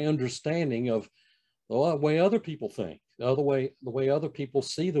my understanding of the way other people think, the way other people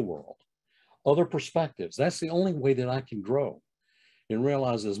see the world, other perspectives. That's the only way that I can grow and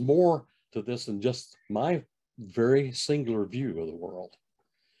realize there's more to this than just my very singular view of the world.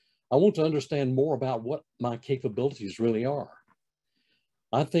 I want to understand more about what my capabilities really are.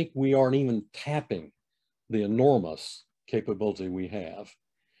 I think we aren't even tapping the enormous capability we have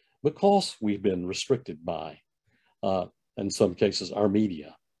because we've been restricted by, in some cases, our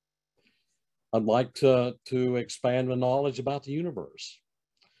media. I'd like to expand my knowledge about the universe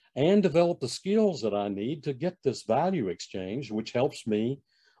and develop the skills that I need to get this value exchange, which helps me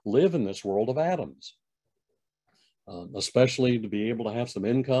live in this world of atoms, especially to be able to have some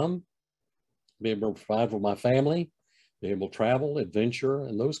income, be able to provide for my family, be able to travel, adventure,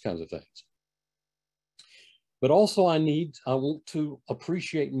 and those kinds of things. But also I want to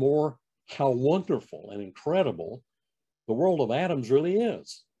appreciate more how wonderful and incredible the world of atoms really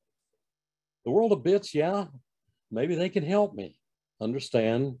is. The world of bits, yeah, maybe they can help me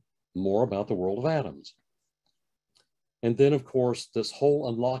understand more about the world of atoms. And then, of course, this whole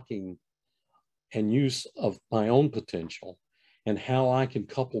unlocking and use of my own potential and how I can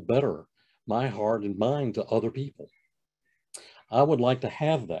couple better my heart and mind to other people. I would like to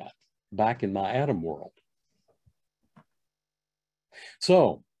have that back in my atom world.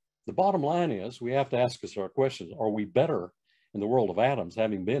 So the bottom line is we have to ask us our questions. Are we better in the world of atoms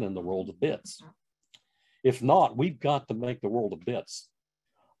having been in the world of bits? If not, we've got to make the world of bits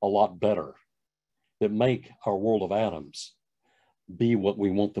a lot better, that make our world of atoms be what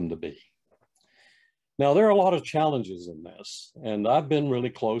we want them to be. Now, there are a lot of challenges in this, and I've been really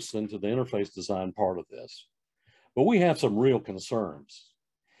close into the interface design part of this, but we have some real concerns.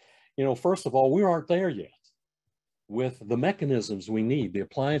 You know, first of all, we aren't there yet with the mechanisms we need, the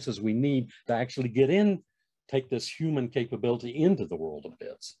appliances we need to actually get in, take this human capability into the world of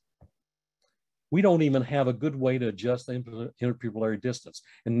bits. We don't even have a good way to adjust the interpupillary distance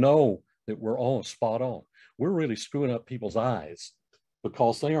and know that we're all spot on. We're really screwing up people's eyes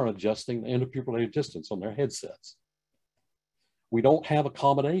because they aren't adjusting the interpupillary distance on their headsets. We don't have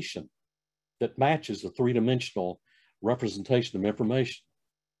accommodation that matches the three-dimensional representation of information.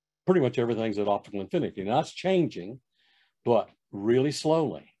 Pretty much everything's at optical infinity. Now that's changing, but really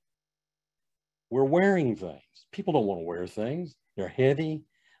slowly. We're wearing things. People don't want to wear things. They're heavy,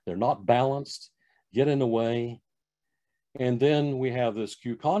 they're not balanced, get in the way. And then we have this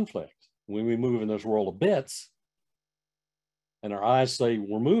Q conflict. When we move in this world of bits, and our eyes say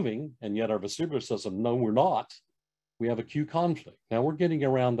we're moving, and yet our vestibular system, no, we're not, we have a Q conflict. Now we're getting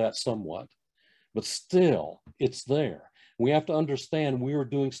around that somewhat, but still it's there. We have to understand we are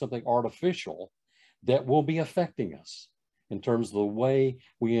doing something artificial that will be affecting us in terms of the way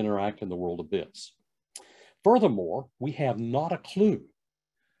we interact in the world of bits. Furthermore, we have not a clue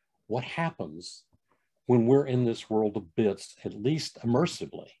what happens when we're in this world of bits, at least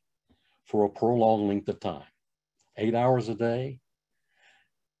immersively, for a prolonged length of time. 8 hours a day,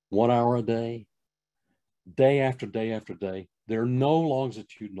 1 hour a day, day after day after day. There are no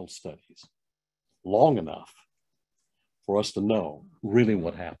longitudinal studies long enough for us to know really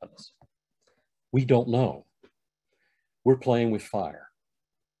what happens. We don't know. We're playing with fire.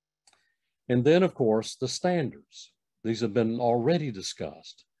 And then, of course, the standards. These have been already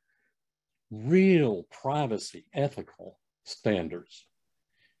discussed. Real privacy, ethical standards.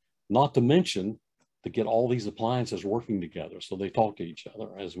 Not to mention to get all these appliances working together so they talk to each other,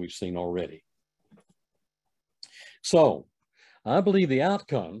 as we've seen already. So I believe the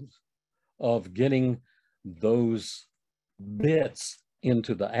outcomes of getting those bits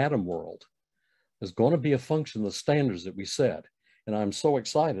into the atom world is going to be a function of the standards that we set. And I'm so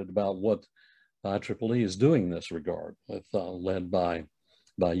excited about what IEEE is doing in this regard, with, led by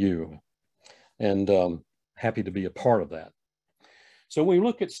you. And happy to be a part of that. So when we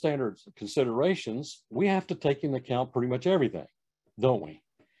look at standards considerations, we have to take into account pretty much everything, don't we?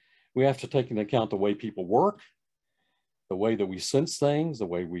 We have to take into account the way people work, the way that we sense things, the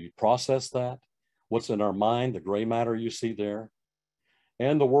way we process that, what's in our mind, the gray matter you see there,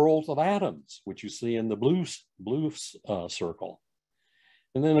 and the world of atoms, which you see in the blue circle.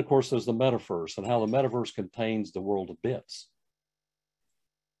 And then, of course, there's the metaverse and how the metaverse contains the world of bits.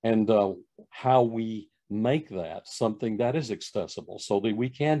 And how we make that something that is accessible so that we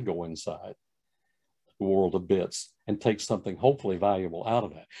can go inside the world of bits and take something hopefully valuable out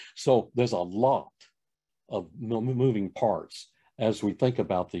of it. So there's a lot of moving parts as we think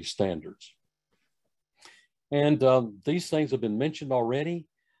about these standards. And these things have been mentioned already.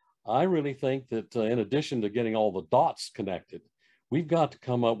 I really think that in addition to getting all the dots connected, we've got to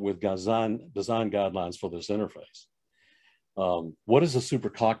come up with design guidelines for this interface. What is a super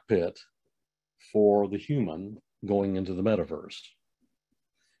cockpit for the human going into the metaverse?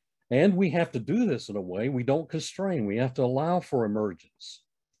 And we have to do this in a way we don't constrain. We have to allow for emergence.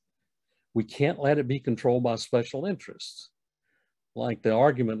 We can't let it be controlled by special interests, like the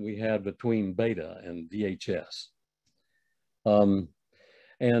argument we had between Beta and DHS.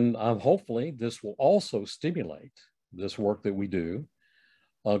 And hopefully this will also stimulate this work that we do,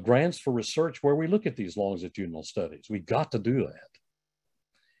 grants for research where we look at these longitudinal studies. We've got to do that.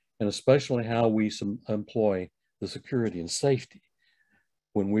 And especially how we employ the security and safety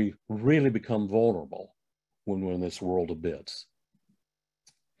when we really become vulnerable when we're in this world of bits.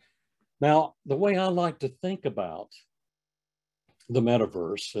 Now, the way I like to think about the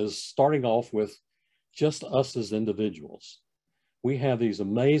metaverse is starting off with just us as individuals. We have these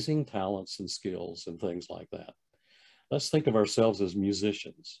amazing talents and skills and things like that. Let's think of ourselves as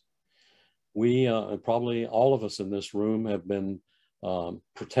musicians. We, probably all of us in this room, have been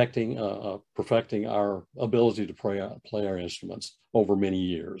perfecting our ability to play our instruments over many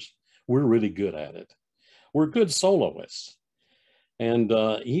years. We're really good at it. We're good soloists, and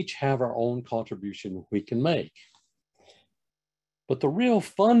each have our own contribution we can make. But the real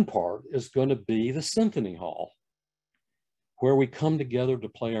fun part is going to be the symphony hall, where we come together to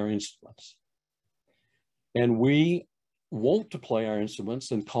play our instruments. And we want to play our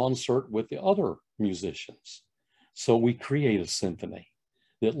instruments in concert with the other musicians. So we create a symphony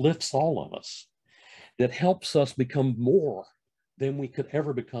that lifts all of us, that helps us become more than we could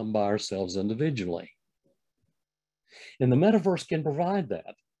ever become by ourselves individually. And the metaverse can provide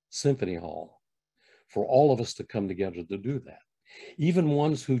that symphony hall for all of us to come together to do that. Even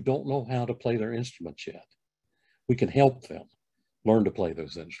ones who don't know how to play their instruments yet, we can help them learn to play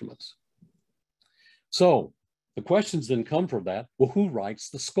those instruments. So the questions then come from that. Well, who writes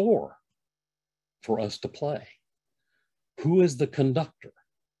the score for us to play? Who is the conductor?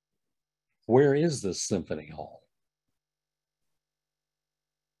 Where is this symphony hall?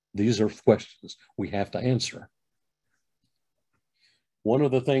 These are questions we have to answer. One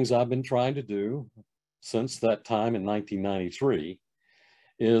of the things I've been trying to do since that time in 1993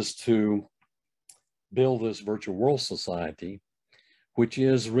 is to build this virtual world society, which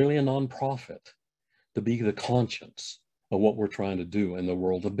is really a nonprofit, to be the conscience of what we're trying to do in the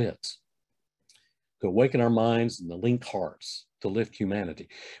world of bits, to awaken our minds and to link hearts, to lift humanity.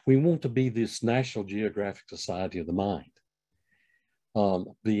 We want to be this National Geographic Society of the mind,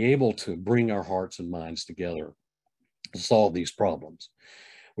 be able to bring our hearts and minds together to solve these problems.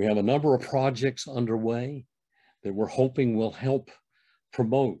 We have a number of projects underway that we're hoping will help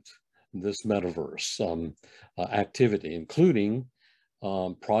promote this metaverse activity, including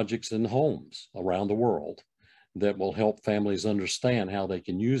projects in homes around the world that will help families understand how they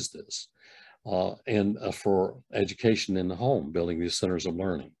can use this and for education in the home, building these centers of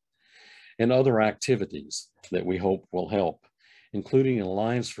learning, and other activities that we hope will help, including an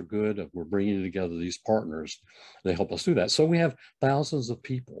Alliance for Good. We're bringing together these partners that help us do that. So we have thousands of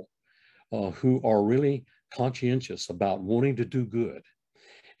people who are really conscientious about wanting to do good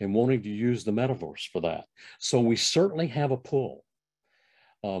and wanting to use the metaverse for that. So we certainly have a pull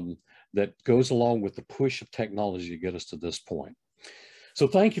that goes along with the push of technology to get us to this point. So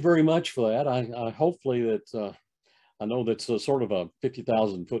thank you very much for that. I hopefully that, I know that's a sort of a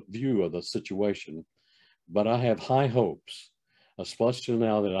 50,000-foot view of the situation, but I have high hopes, especially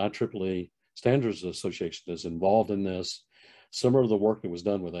now that IEEE Standards Association is involved in this, similar to the work that was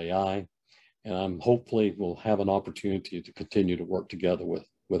done with AI, and I'm hopefully we'll have an opportunity to continue to work together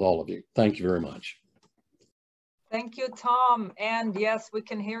with all of you. Thank you very much. Thank you, Tom. And yes, we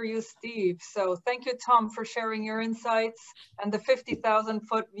can hear you, Steve. So thank you, Tom, for sharing your insights and the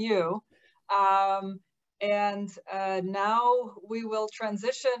 50,000-foot view. Now we will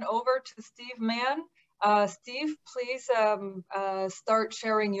transition over to Steve Mann. Steve, please start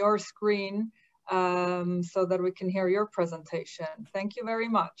sharing your screen so that we can hear your presentation. Thank you very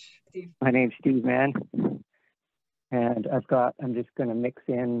much, Steve. My name's Steve Mann, and I'm just going to mix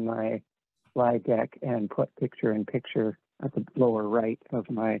in my slide deck and put picture-in-picture at the lower right of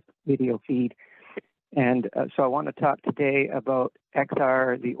my video feed. And so I want to talk today about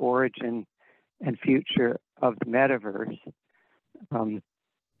XR, the origin and future of the metaverse.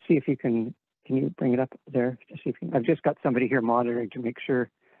 See if you can you bring it up there? Just see if I've just got somebody here monitoring to make sure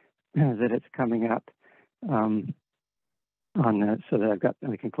that it's coming up on that, so that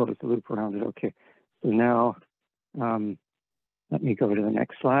we can close the loop around it. Okay, so now let me go to the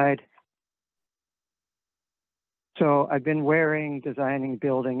next slide. So I've been designing,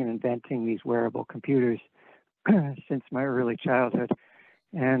 building, and inventing these wearable computers since my early childhood.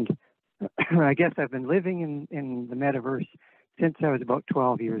 And I guess I've been living in the metaverse since I was about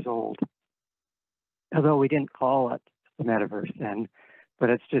 12 years old. Although we didn't call it the metaverse then, but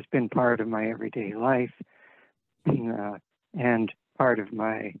it's just been part of my everyday life and part of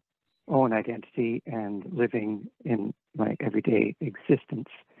my own identity and living in my everyday existence,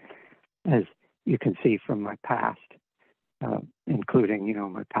 as you can see from my past, including,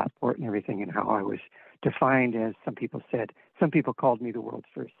 my passport and everything, and how I was defined as, some people called me the world's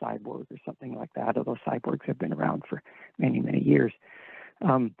first cyborg or something like that, although cyborgs have been around for many, many years.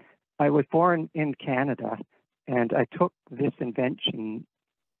 I was born in Canada, and I took this invention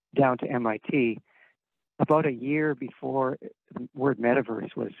down to MIT about a year before the word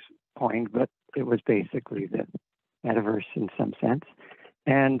metaverse was coined, but it was basically the metaverse in some sense.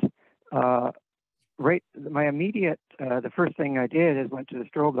 And my immediate, the first thing I did is went to the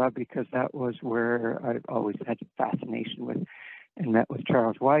strobe lab, because that was where I've always had a fascination with, and met with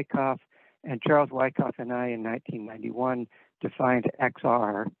Charles Wyckoff. And Charles Wyckoff and I in 1991 defined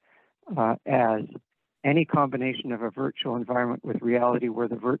XR as any combination of a virtual environment with reality where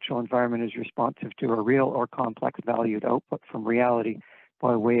the virtual environment is responsive to a real or complex valued output from reality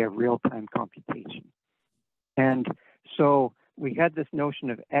by way of real-time computation. And so we had this notion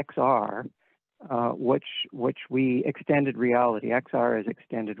of XR, which we extended reality. XR is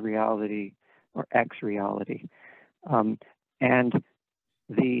extended reality or X reality. And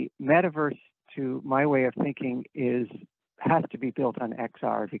the metaverse, to my way of thinking, has to be built on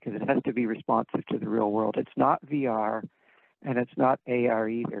XR because it has to be responsive to the real world. It's not VR and it's not AR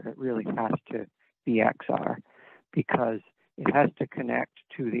either. It really has to be XR because it has to connect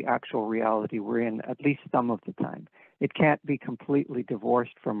to the actual reality we're in at least some of the time. It can't be completely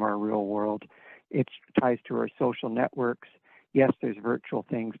divorced from our real world. It ties to our social networks. Yes, there's virtual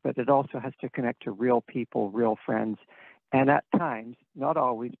things, but it also has to connect to real people, real friends. And at times, not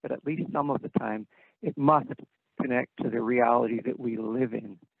always, but at least some of the time, it must connect to the reality that we live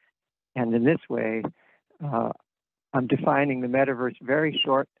in. And in this way, I'm defining the metaverse very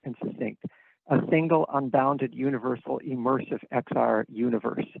short and succinct. A single, unbounded, universal, immersive XR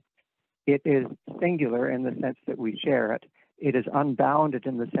universe. It is singular in the sense that we share it. It is unbounded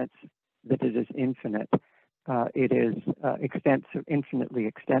in the sense that it is infinite. It is extensive, infinitely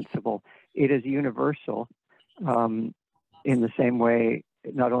extensible. It is universal in the same way.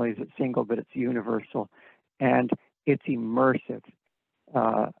 Not only is it single, but it's universal, and it's immersive.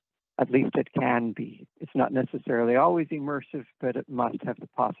 At least it can be. It's not necessarily always immersive, but it must have the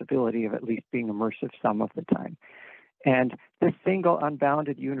possibility of at least being immersive some of the time. And this single,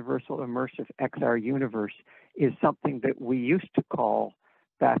 unbounded, universal, immersive XR universe is something that we used to call,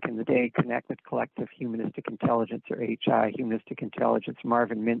 back in the day, Connected Collective Humanistic Intelligence, or HI, Humanistic Intelligence.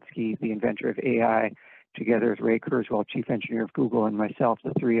 Marvin Minsky, the inventor of AI, together with Ray Kurzweil, chief engineer of Google, and myself,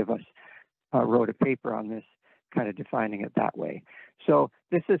 the three of us wrote a paper on this, kind of defining it that way. So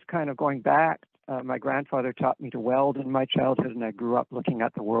this is kind of going back. My grandfather taught me to weld in my childhood, and I grew up looking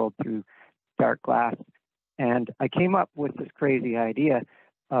at the world through dark glass. And I came up with this crazy idea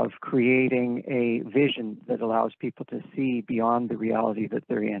of creating a vision that allows people to see beyond the reality that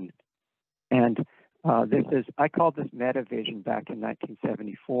they're in. And I called this metavision back in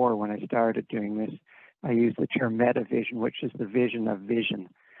 1974 when I started doing this. I used the term metavision, which is the vision of vision.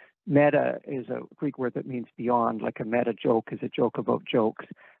 Meta is a Greek word that means beyond, like a meta joke is a joke about jokes.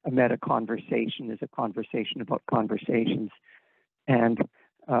 A meta conversation is a conversation about conversations. And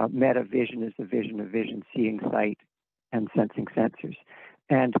meta vision is the vision of vision, seeing sight and sensing sensors.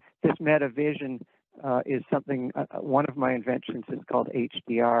 And this meta vision is something, one of my inventions is called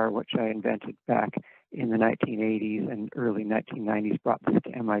HDR, which I invented back in the 1980s and early 1990s, brought this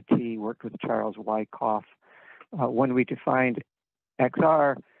to MIT, worked with Charles Wyckoff. When we defined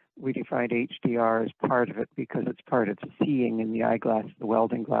XR, we defined HDR as part of it because it's part of seeing in the eyeglass, the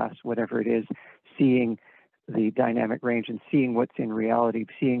welding glass, whatever it is, seeing the dynamic range and seeing what's in reality,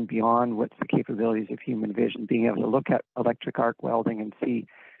 seeing beyond what's the capabilities of human vision, being able to look at electric arc welding and see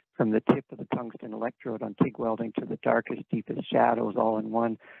from the tip of the tungsten electrode on TIG welding to the darkest, deepest shadows all in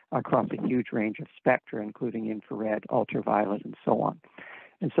one across a huge range of spectra, including infrared, ultraviolet, and so on.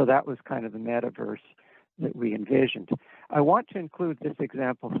 And so that was kind of the metaverse that we envisioned. I want to include this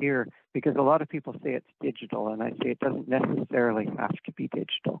example here because a lot of people say it's digital, and I say it doesn't necessarily have to be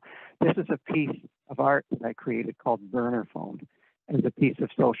digital. This is a piece of art that I created called Burner Phone as a piece of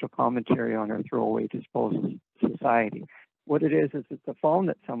social commentary on our throwaway disposal society. What it is it's a phone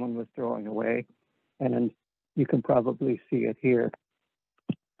that someone was throwing away, and you can probably see it here.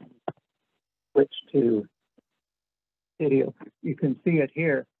 Switch to video. You can see it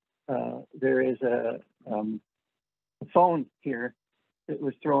here. There is a phone here that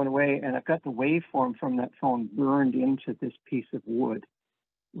was thrown away, and I've got the waveform from that phone burned into this piece of wood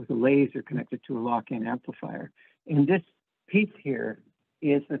with a laser connected to a lock-in amplifier. And this piece here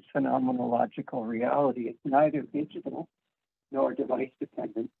is this phenomenological reality. It's neither digital nor device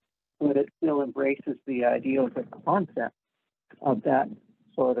dependent, but it still embraces the ideal, the concept of that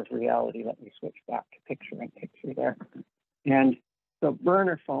sort of reality. Let me switch back to picture in picture there. And so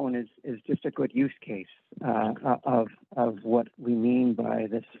burner phone is just a good use case of what we mean by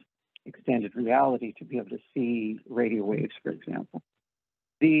this extended reality, to be able to see radio waves, for example.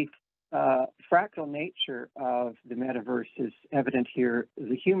 The fractal nature of the metaverse is evident here.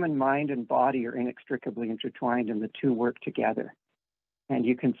 The human mind and body are inextricably intertwined, and the two work together. And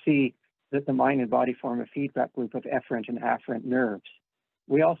you can see that the mind and body form a feedback loop of efferent and afferent nerves.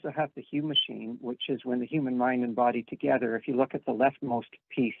 We also have the Hue machine, which is when the human mind and body together. If you look at the leftmost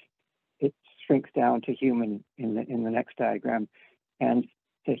piece, it shrinks down to human in the next diagram. And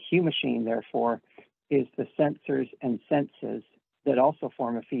the Hue machine, therefore, is the sensors and senses that also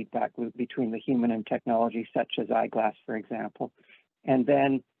form a feedback loop between the human and technology, such as eyeglass, for example. And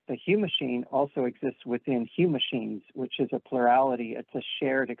then the Hue machine also exists within Hue machines, which is a plurality. It's a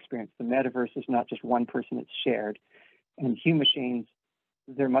shared experience. The metaverse is not just one person, it's shared. And Hue machines,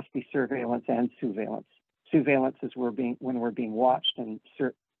 there must be surveillance and surveillance. Surveillance is when we're being watched, and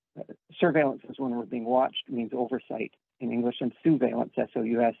surveillance is when we're being watched, means oversight in English, and surveillance,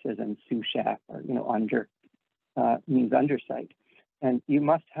 S-O-U-S, as in sous chef, or under, means undersight. And you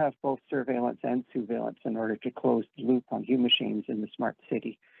must have both surveillance and surveillance in order to close the loop on human machines in the smart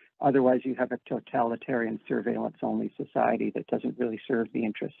city. Otherwise, you have a totalitarian surveillance-only society that doesn't really serve the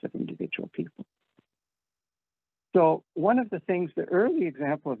interests of individual people. So one of the things, the early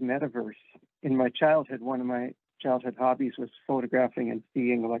example of metaverse in my childhood, one of my childhood hobbies was photographing and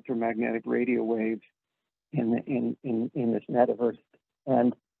seeing electromagnetic radio waves in this metaverse.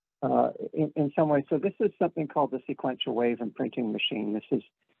 And in some ways, so this is something called the sequential wave imprinting machine.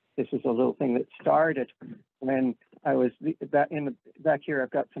 This is a little thing that started when I was back here.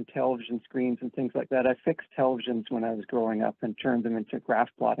 I've got some television screens and things like that. I fixed televisions when I was growing up and turned them into graph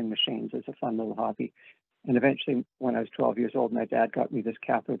plotting machines as a fun little hobby. And eventually, when I was 12 years old, my dad got me this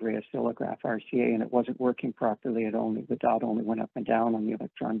cathode ray oscillograph, RCA, and it wasn't working properly. The dot only went up and down on the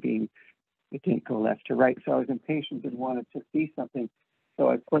electron beam. It didn't go left to right. So I was impatient and wanted to see something.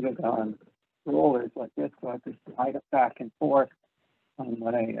 So I put it on rollers like this, so I could slide it back and forth on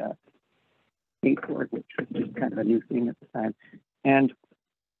my skateboard, which was just kind of a new thing at the time. And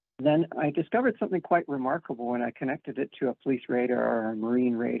then I discovered something quite remarkable when I connected it to a police radar or a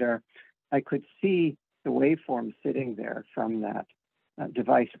marine radar. I could see the waveform sitting there from that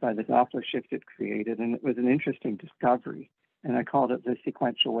device by the Doppler shift it created, and it was an interesting discovery. And I called it the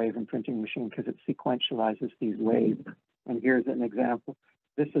sequential wave imprinting machine because it sequentializes these waves. And here's an example.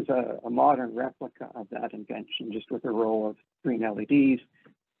 This is a modern replica of that invention, just with a row of green LEDs.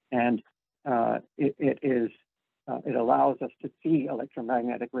 And it allows us to see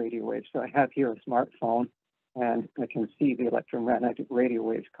electromagnetic radio waves. So I have here a smartphone, and I can see the electromagnetic radio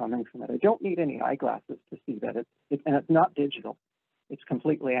waves coming from it. I don't need any eyeglasses to see that. And it's not digital. It's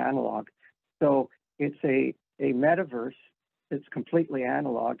completely analog. So it's a metaverse. It's completely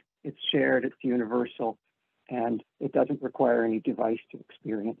analog. It's shared. It's universal. And it doesn't require any device to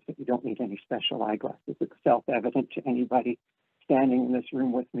experience it. You don't need any special eyeglasses. It's self-evident to anybody standing in this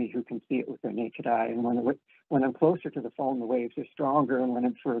room with me who can see it with their naked eye. And when I'm closer to the phone, the waves are stronger, and when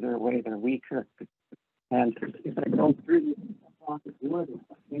I'm further away, they're weaker. And if I go through a block of wood,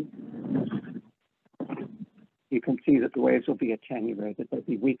 you can see that the waves will be attenuated. They'll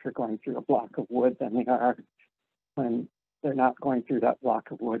be weaker going through a block of wood than they are when they're not going through that block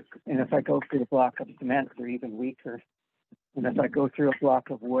of wood. And if I go through a block of cement, they're even weaker. And if I go through a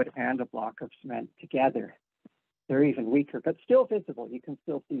block of wood and a block of cement together, they're even weaker, but still visible. You can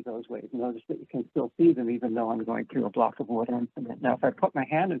still see those waves. Notice that you can still see them even though I'm going through a block of wood and cement. Now, if I put my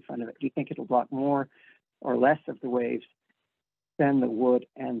hand in front of it, do you think it'll block more or less of the waves than the wood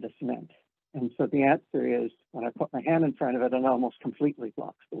and the cement? And so the answer is, when I put my hand in front of it, it almost completely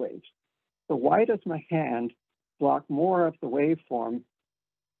blocks the waves. So why does my hand block more of the waveform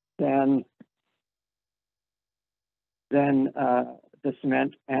than the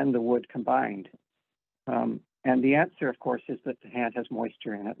cement and the wood combined? And the answer, of course, is that the hand has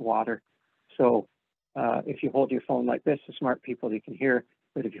moisture in it, water. So if you hold your phone like this, the smart people, you can hear.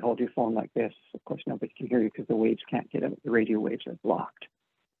 But if you hold your phone like this, of course, nobody can hear you because the waves can't get out. The radio waves are blocked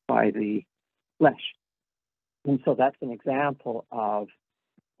by the flesh. And so that's an example of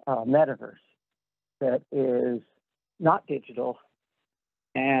metaverse that is not digital,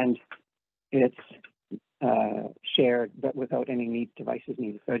 and it's shared, but without any devices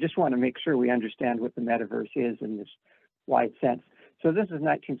needed. So I just want to make sure we understand what the metaverse is in this wide sense. So this is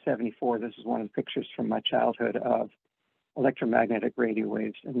 1974. This is one of the pictures from my childhood of electromagnetic radio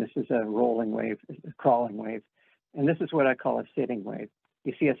waves, and this is a rolling wave, a crawling wave. And this is what I call a sitting wave.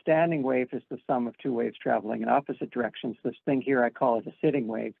 You see, a standing wave is the sum of two waves traveling in opposite directions. This thing here, I call it a sitting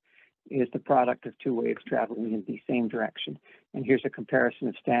wave, is the product of two waves traveling in the same direction. And here's a comparison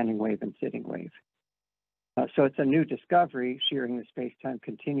of standing wave and sitting wave. So it's a new discovery, shearing the space-time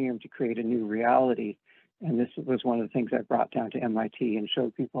continuum to create a new reality. And this was one of the things I brought down to MIT and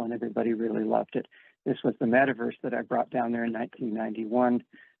showed people, and everybody really loved it. This was the metaverse that I brought down there in 1991.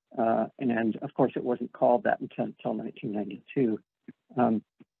 And of course, it wasn't called that until 1992.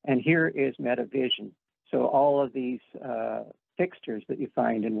 And here is MetaVision. So all of these fixtures that you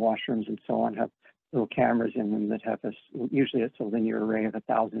find in washrooms and so on have little cameras in them that have usually it's a linear array of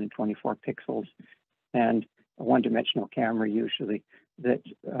 1,024 pixels and a one-dimensional camera usually that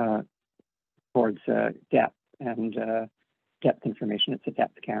records depth and depth information. It's a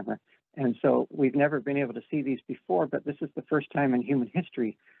depth camera. And so we've never been able to see these before, but this is the first time in human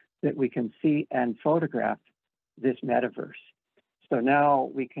history that we can see and photograph this metaverse. So now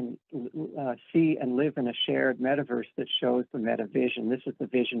we can see and live in a shared metaverse that shows the metavision. This is the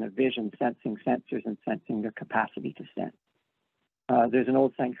vision of vision, sensing sensors and sensing their capacity to sense. There's an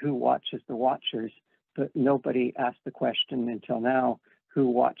old saying, who watches the watchers? But nobody asked the question until now, who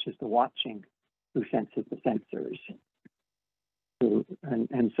watches the watching? Who senses the sensors?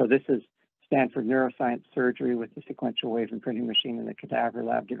 And so this is Stanford Neuroscience Surgery with the sequential wave and printing machine in the cadaver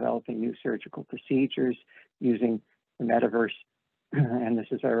lab, developing new surgical procedures using the metaverse. And this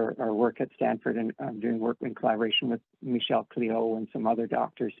is our work at Stanford, and I'm doing work in collaboration with Michel Cleo and some other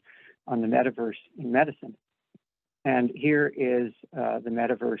doctors on the metaverse in medicine. And here is the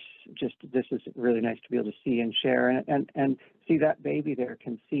metaverse. This is really nice to be able to see and share, and see that baby there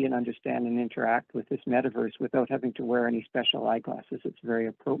can see and understand and interact with this metaverse without having to wear any special eyeglasses. It's very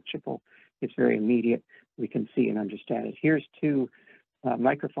approachable. It's very immediate. We can see and understand it. Here's two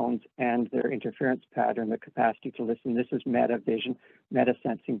microphones and their interference pattern, the capacity to listen. This is meta vision, meta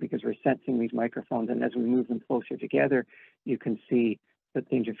sensing, because we're sensing these microphones, and as we move them closer together, you can see that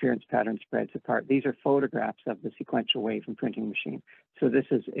the interference pattern spreads apart. These are photographs of the sequential wave and printing machine. So this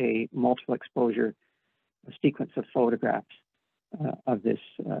is a multiple exposure sequence of photographs of this.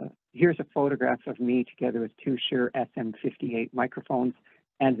 Here's a photograph of me together with two Shure SM58 microphones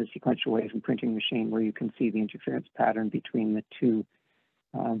and the sequential wave and printing machine, where you can see the interference pattern between the two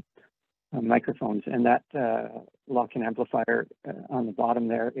microphones. And that lock-in amplifier on the bottom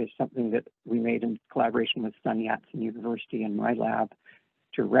there is something that we made in collaboration with Sun Yat-sen University in my lab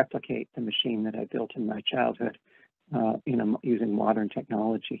to replicate the machine that I built in my childhood using modern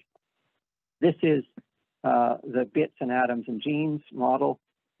technology. This is the bits and atoms and genes model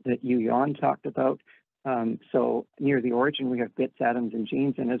that Yu Yan talked about. So near the origin, we have bits, atoms, and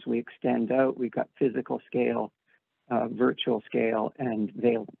genes, and as we extend out, we've got physical scale, virtual scale, and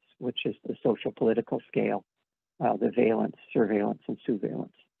valence, which is the social political scale, the valence, surveillance, and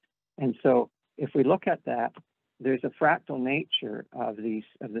surveillance. And so if we look at that, there's a fractal nature of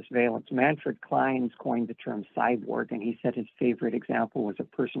this valence. Manfred Clynes coined the term cyborg, and he said his favorite example was a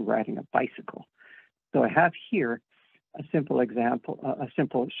person riding a bicycle. So I have here a simple example, a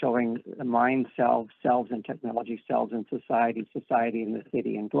simple showing the mind, selves in technology, selves in society, society in the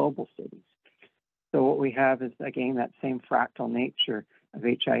city, and global cities. So what we have is, again, that same fractal nature of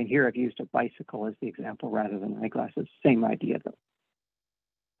HI. And here I've used a bicycle as the example rather than eyeglasses. Same idea, though.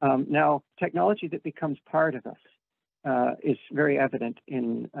 Now, technology that becomes part of us is very evident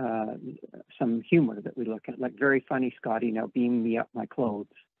in some humor that we look at, like very funny, Scotty, now beam me up my clothes.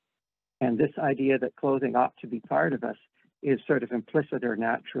 And this idea that clothing ought to be part of us is sort of implicit or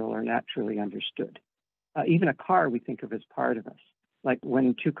natural or naturally understood. Even a car we think of as part of us. Like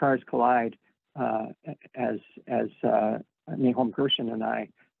when two cars collide, as Nahom Gershon and I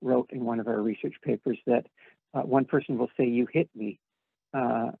wrote in one of our research papers, that one person will say, "You hit me,"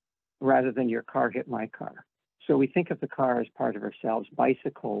 rather than "your car hit my car." So we think of the car as part of ourselves.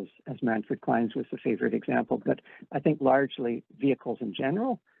 Bicycles, as Manfred Clynes was the favorite example, but I think largely vehicles in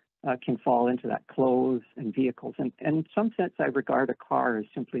general can fall into that, clothes and vehicles. And in some sense, I regard a car as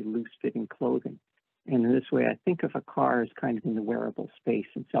simply loose-fitting clothing. And in this way, I think of a car as kind of in the wearable space,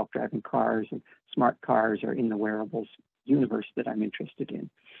 and self-driving cars and smart cars are in the wearables universe that I'm interested in.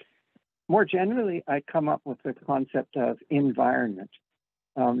 More generally, I come up with the concept of environment.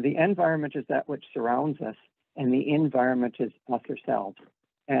 The environment is that which surrounds us, and the environment is us ourselves.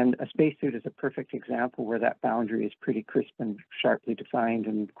 And a spacesuit is a perfect example where that boundary is pretty crisp and sharply defined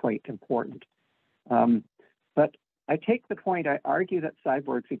and quite important. But I take the point, I argue that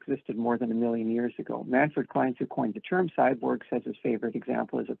cyborgs existed more than 1 million years ago. Manfred Clynes, who coined the term cyborg, says his favorite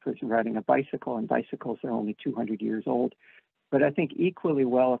example is a person riding a bicycle, and bicycles are only 200 years old. But I think equally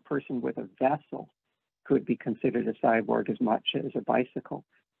well, a person with a vessel could be considered a cyborg as much as a bicycle.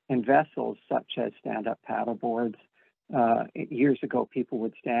 And vessels such as stand-up paddle boards, years ago, people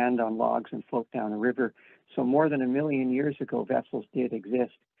would stand on logs and float down a river. So more than 1 million years ago, vessels did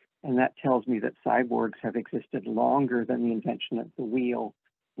exist. And that tells me that cyborgs have existed longer than the invention of the wheel,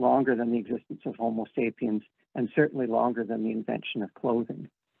 longer than the existence of Homo sapiens, and certainly longer than the invention of clothing.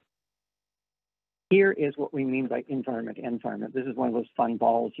 Here is what we mean by environment. This is one of those fun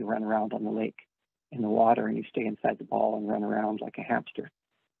balls you run around on the lake in the water, and you stay inside the ball and run around like a hamster.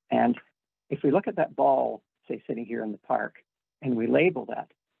 And if we look at that ball, say sitting here in the park, and we label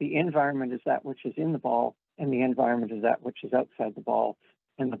that, the environment is that which is in the ball, and the environment is that which is outside the ball.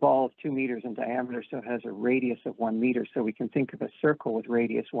 And the ball is 2 meters in diameter, so it has a radius of 1 meter. So we can think of a circle with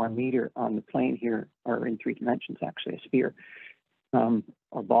radius 1 meter on the plane here, or in 3 dimensions, actually, a sphere,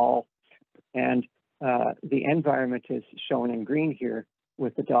 or ball. And the environment is shown in green here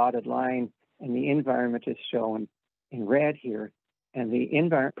with the dotted line, and the environment is shown in red here. And the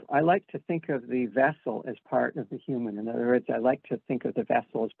environment, I like to think of the vessel as part of the human. In other words, I like to think of the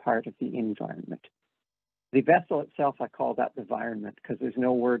vessel as part of the environment. The vessel itself, I call that the environment, because there's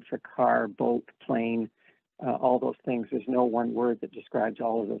no word for car, boat, plane, all those things. There's no one word that describes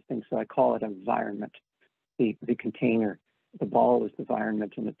all of those things, so I call it environment. The container, the ball is the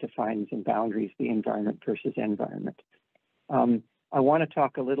environment, and it defines in boundaries the environment versus environment. I want to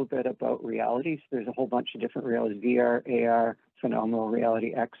talk a little bit about realities. There's a whole bunch of different realities: VR, AR, phenomenal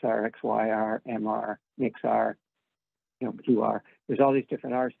reality, XR, XYR, MR, MixR, QR. There's all these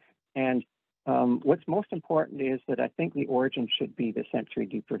different Rs. And what's most important is that I think the origin should be the sensory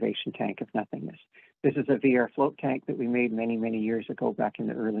deprivation tank of nothingness. This is a VR float tank that we made many, many years ago, back in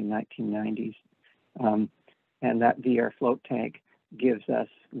the early 1990s. And that VR float tank gives us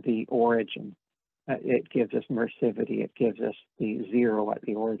the origin. It gives us immersivity. It gives us the zero at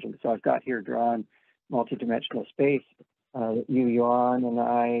the origin. So I've got here drawn multidimensional space. Yuan and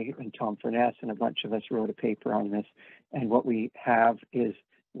I and Tom Furness and a bunch of us wrote a paper on this. And what we have is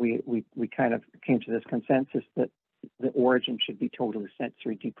we kind of came to this consensus that the origin should be total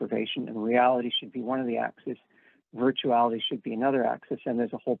sensory deprivation, and reality should be one of the axes, virtuality should be another axis, and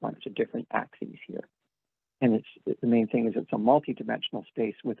there's a whole bunch of different axes here. And the main thing is it's a multi-dimensional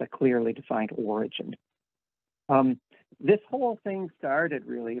space with a clearly defined origin. This whole thing started,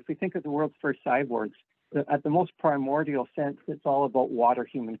 really, if we think of the world's first cyborgs, at the most primordial sense, it's all about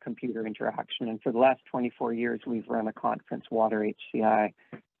water-human computer interaction. And for the last 24 years, we've run a conference, Water HCI,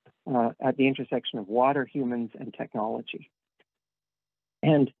 at the intersection of water, humans, and technology.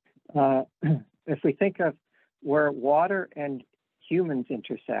 And if we think of where water and humans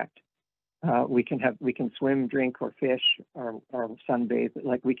intersect, we can swim, drink, or fish, or sunbathe.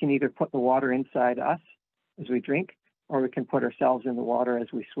 Like, we can either put the water inside us as we drink, or we can put ourselves in the water as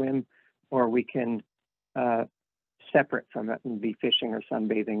we swim, or we can separate from it and be fishing or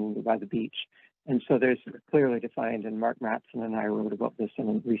sunbathing by the beach. And so there's clearly defined, and Mark Matson and I wrote about this in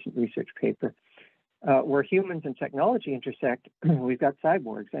a recent research paper, where humans and technology intersect. We've got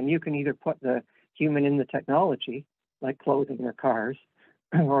cyborgs, and you can either put the human in the technology, like clothing or cars,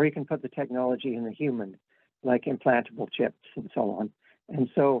 or you can put the technology in the human, like implantable chips and so on. And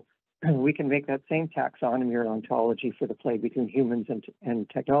so we can make that same taxonomy or ontology for the play between humans and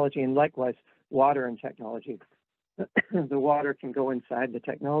technology, and likewise water and technology. The water can go inside the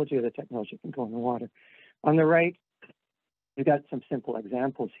technology, or the technology can go in the water. On the right, we've got some simple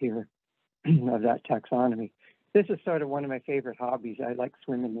examples here of that taxonomy. This is sort of one of my favorite hobbies. I like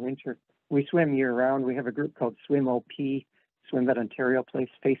swimming in the winter. We swim year-round. We have a group called Swim OP, Swim at Ontario Place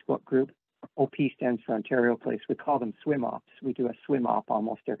Facebook group. OP stands for Ontario Place. We call them swim ops. We do a swim op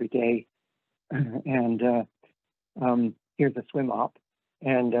almost every day. And here's a swim op.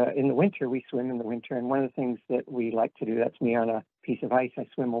 And in the winter, we swim in the winter. And one of the things that we like to do, that's me on a piece of ice. I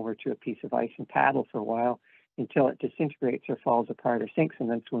swim over to a piece of ice and paddle for a while until it disintegrates or falls apart or sinks, and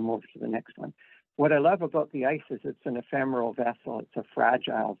then swim over to the next one. What I love about the ice is it's an ephemeral vessel. It's a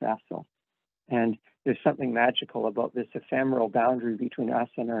fragile vessel. And there's something magical about this ephemeral boundary between us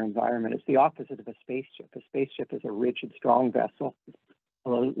and our environment. It's the opposite of a spaceship. A spaceship is a rigid, strong vessel. A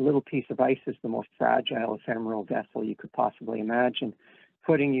little piece of ice is the most fragile, ephemeral vessel you could possibly imagine.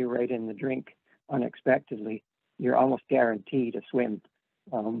 Putting you right in the drink unexpectedly, you're almost guaranteed to swim.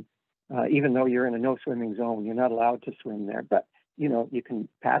 Even though you're in a no swimming zone, you're not allowed to swim there. But, you can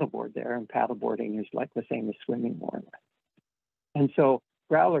paddleboard there, and paddleboarding is like the same as swimming, more or less. And so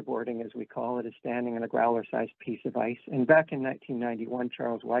growler boarding, as we call it, is standing on a growler-sized piece of ice. And back in 1991,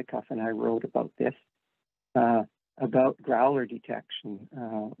 Charles Wyckoff and I wrote about this, about growler detection.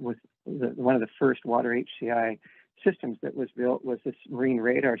 With one of the first water HCI systems that was built was this marine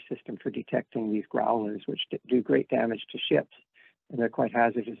radar system for detecting these growlers, which do great damage to ships. And they're quite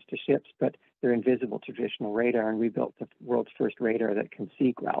hazardous to ships, but they're invisible to traditional radar. And we built the world's first radar that can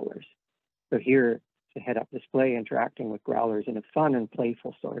see growlers. So here, it's a head-up display interacting with growlers in a fun and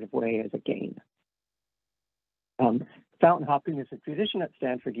playful sort of way as a game. Fountain hopping is a tradition at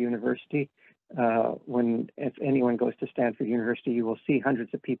Stanford University. If anyone goes to Stanford University, you will see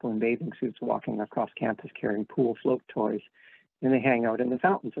hundreds of people in bathing suits walking across campus carrying pool float toys, and they hang out in the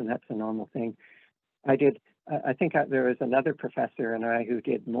fountains, and that's a normal thing. I think there was another professor and I who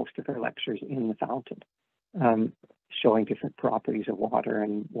did most of our lectures in the fountain, showing different properties of water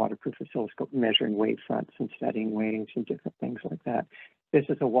and waterproof oscilloscope, measuring wave fronts and studying waves and different things like that. This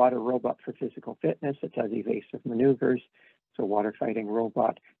is a water robot for physical fitness. It does evasive maneuvers. It's a water fighting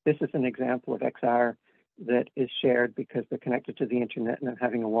robot. This is an example of XR that is shared because they're connected to the internet and they're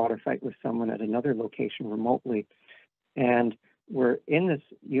having a water fight with someone at another location remotely. And we're in this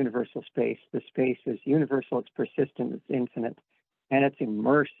universal space. The space is universal, it's persistent, it's infinite, and it's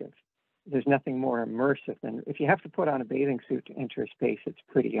immersive. There's nothing more immersive than, if you have to put on a bathing suit to enter a space, it's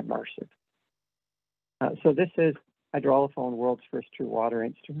pretty immersive. So this is hydraulophone, world's first true water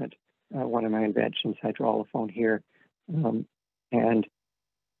instrument. One of my inventions, hydraulophone here. And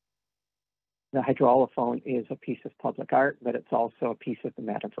the hydraulophone is a piece of public art, but it's also a piece of the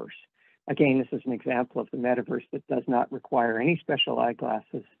metaverse. Again, this is an example of the metaverse that does not require any special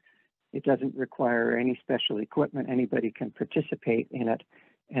eyeglasses. It doesn't require any special equipment. Anybody can participate in it.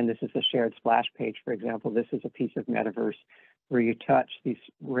 And this is a shared splash page, for example. This is a piece of metaverse where you touch these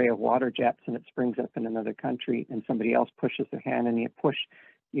array of water jets and it springs up in another country and somebody else pushes their hand and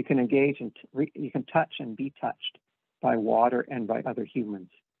you can engage and you can touch and be touched by water and by other humans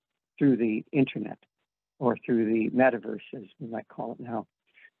through the internet or through the metaverse, as we might call it now.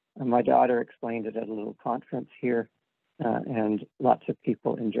 And my daughter explained it at a little conference here, and lots of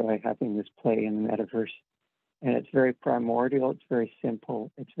people enjoy having this play in the metaverse. And it's very primordial, it's very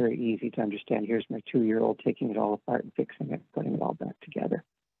simple, it's very easy to understand. Here's my 2-year-old taking it all apart and fixing it, putting it all back together.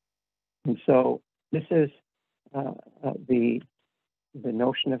 And so this is the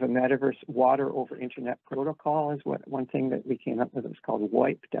notion of a metaverse. Water over Internet Protocol is one thing that we came up with. It was called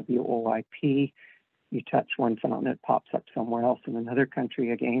WIPE, W-O-I-P. You touch one fountain, it pops up somewhere else in another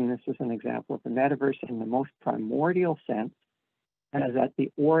country. Again, this is an example of the metaverse in the most primordial sense, as at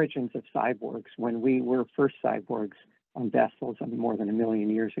the origins of cyborgs, when we were first cyborgs on vessels more than 1 million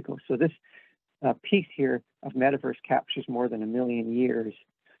years ago. So this piece here of metaverse captures more than 1 million years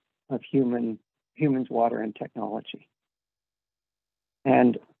of humans, water, and technology.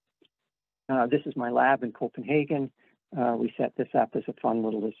 And this is my lab in Copenhagen. We set this up as a fun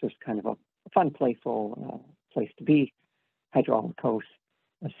little, it's just kind of a fun, playful place to be. Hydraulic coast,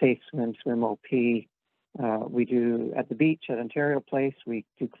 a safe swim OP. We do at the beach at Ontario Place, we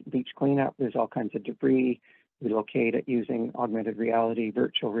do beach cleanup. There's all kinds of debris. We locate it using augmented reality,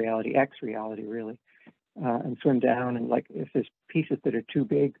 virtual reality, X reality really, and swim down. And like if there's pieces that are too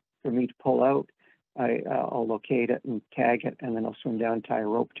big for me to pull out, I'll locate it and tag it, and then I'll swim down, tie a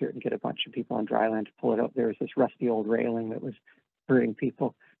rope to it, and get a bunch of people on dry land to pull it out. There was this rusty old railing that was hurting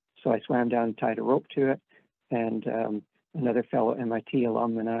people, so I swam down and tied a rope to it, and another fellow MIT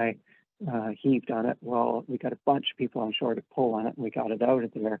alum and I heaved on it. Well, we got a bunch of people on shore to pull on it, and we got it out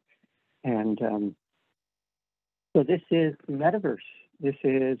of there. And so this is the metaverse. This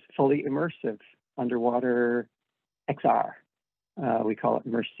is fully immersive underwater XR. We call it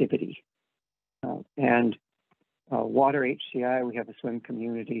immersivity. And water HCI, we have a swim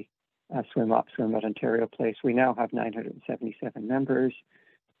community, swim up, swim at Ontario Place. We now have 977 members.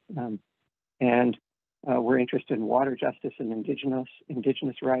 And we're interested in water justice and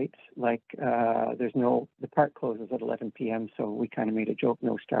indigenous rights. Like the park closes at 11 p.m. So we kind of made a joke,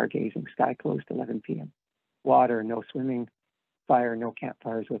 no stargazing, sky closed 11 p.m. Water, no swimming, fire, no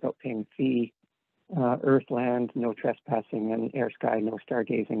campfires without paying a fee. Earth, land, no trespassing, and air, sky, no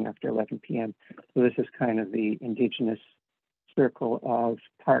stargazing after 11 p.m. So this is kind of the indigenous circle of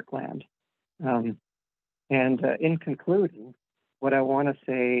parkland. In concluding, what I want to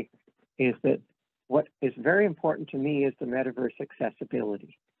say is that what is very important to me is the metaverse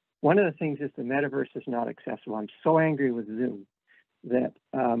accessibility. One of the things is the metaverse is not accessible. I'm so angry with Zoom that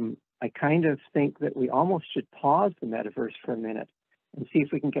I kind of think that we almost should pause the metaverse for a minute and see if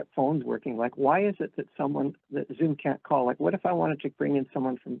we can get phones working. Like, why is it that Zoom can't call? Like, what if I wanted to bring in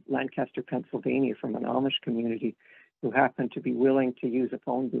someone from Lancaster, Pennsylvania, from an Amish community who happened to be willing to use a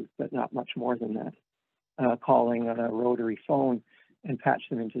phone booth, but not much more than that, calling on a rotary phone and patch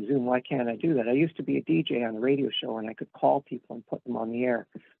them into Zoom? Why can't I do that? I used to be a DJ on a radio show and I could call people and put them on the air.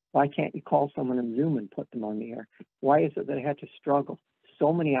 Why can't you call someone in Zoom and put them on the air? Why is it that I had to struggle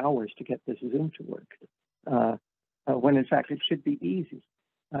so many hours to get this Zoom to work? When in fact it should be easy.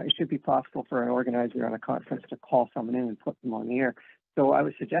 It should be possible for an organizer on a conference to call someone in and put them on the air. So I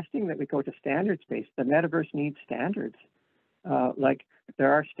was suggesting that we go to standards-based. The metaverse needs standards. Like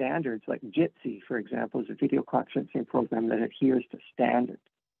there are standards, like Jitsi, for example, is a video conferencing program that adheres to standards.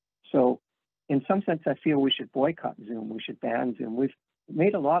 So in some sense, I feel we should boycott Zoom. We should ban Zoom. We've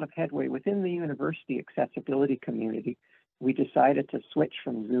made a lot of headway within the university accessibility community. We decided to switch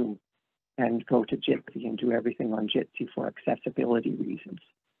from Zoom and go to Jitsi and do everything on Jitsi for accessibility reasons,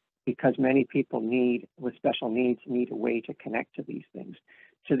 because many people with special needs need a way to connect to these things.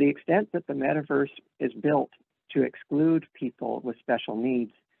 To the extent that the metaverse is built to exclude people with special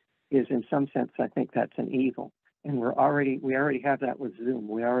needs is, in some sense, I think that's an evil. And we already have that with Zoom.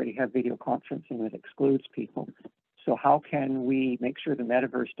 We already have video conferencing that excludes people. So how can we make sure the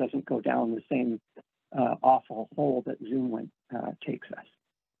metaverse doesn't go down the same awful hole that Zoom takes us?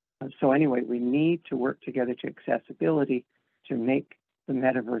 So anyway, we need to work together to accessibility to make the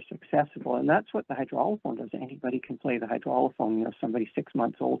metaverse accessible. And that's what the hydraulophone does. Anybody can play the hydraulophone. Somebody 6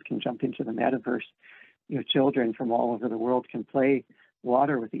 months old can jump into the metaverse children from all over the world can play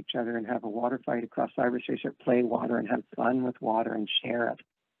water with each other and have a water fight across cyberspace, or play water and have fun with water and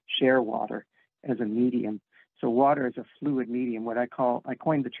share water as a medium. So water is a fluid medium. I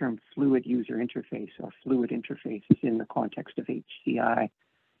coined the term fluid user interface, or fluid interfaces in the context of HCI.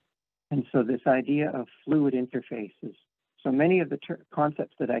 And so this idea of fluid interfaces, so many of the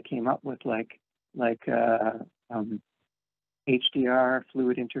concepts that I came up with, like HDR,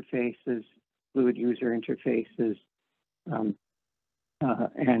 fluid interfaces, fluid user interfaces,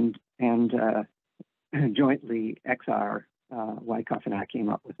 and jointly XR, Wyckoff and I came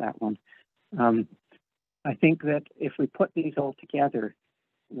up with that one. I think that if we put these all together,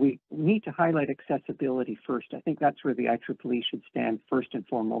 we need to highlight accessibility first. I think that's where the IEEE should stand first and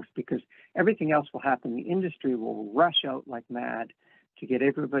foremost, because everything else will happen. The industry will rush out like mad to get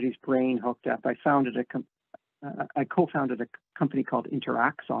everybody's brain hooked up. I co-founded a company called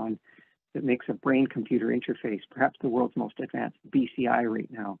Interaxon that makes a brain-computer interface, perhaps the world's most advanced BCI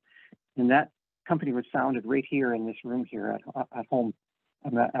right now. And that company was founded right here in this room here at home.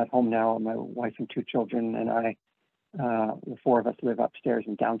 I'm at home now. My wife and 2 children and I, the 4 of us live upstairs,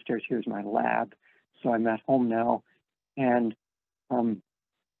 and downstairs here's my lab. So I'm at home now. And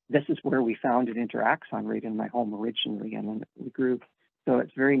this is where we founded Interaxon, right in my home originally, and then we grew. So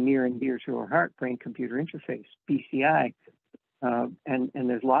it's very near and dear to our heart, brain-computer interface, BCI. And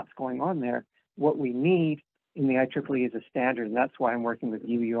there's lots going on there. What we need in the IEEE is a standard, and that's why I'm working with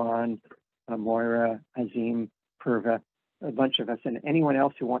you, Yuan, Moira, Azim, Purva, a bunch of us, and anyone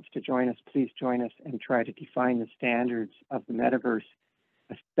else who wants to join us, please join us and try to define the standards of the metaverse,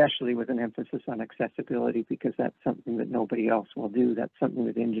 especially with an emphasis on accessibility, because that's something that nobody else will do. That's something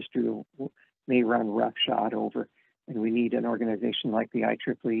that industry may run roughshod over, and we need an organization like the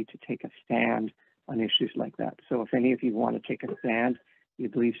IEEE to take a stand on issues like that. So if any of you want to take a stand, you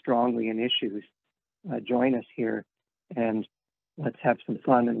believe strongly in issues, join us here, and let's have some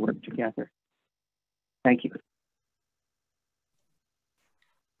fun and work together. Thank you.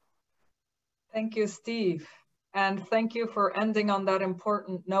 Thank you, Steve. And thank you for ending on that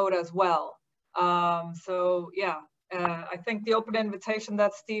important note as well. I think the open invitation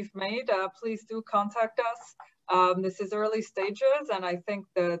that Steve made, please do contact us. This is early stages, and I think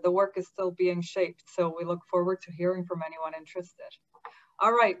the work is still being shaped. So we look forward to hearing from anyone interested.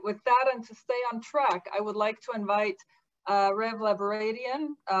 All right, with that, and to stay on track, I would like to invite Rev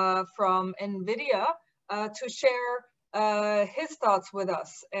Lebaredian from NVIDIA to share his thoughts with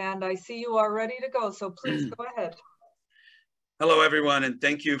us. And I see you are ready to go, so please go ahead. Hello, everyone, and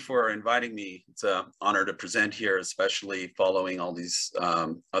thank you for inviting me. It's an honor to present here, especially following all these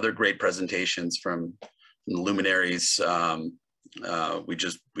other great presentations from the luminaries we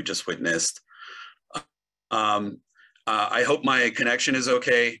just witnessed. I hope my connection is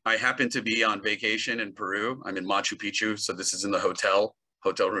okay. I happen to be on vacation in Peru. I'm in Machu Picchu, so this is in the hotel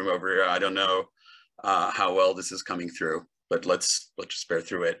room over here. I don't know how well this is coming through, but let's just bear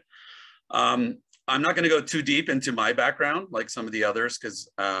through it. I'm not going to go too deep into my background like some of the others, because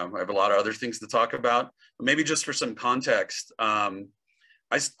I have a lot of other things to talk about. But maybe just for some context,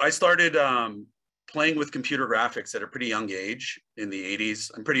 I started playing with computer graphics at a pretty young age in the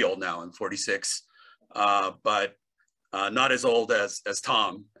 80s. I'm pretty old now, I'm 46, but not as old as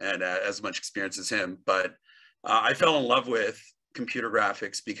Tom and as much experience as him. But I fell in love with computer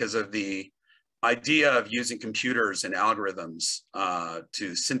graphics because of the idea of using computers and algorithms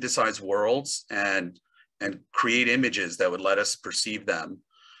to synthesize worlds and create images that would let us perceive them.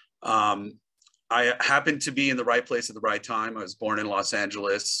 I happened to be in the right place at the right time. I was born in Los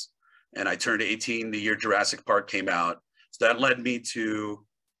Angeles, and I turned 18 the year Jurassic Park came out. So that led me to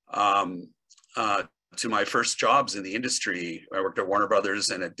my first jobs in the industry. I worked at Warner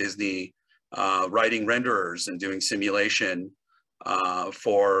Brothers and at Disney, writing renderers and doing simulation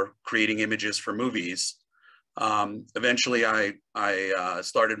for creating images for movies. Eventually, I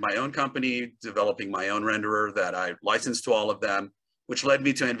started my own company, developing my own renderer that I licensed to all of them, which led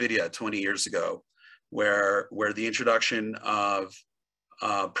me to NVIDIA 20 years ago, where the introduction of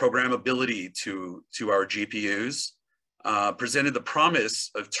programmability to our GPUs presented the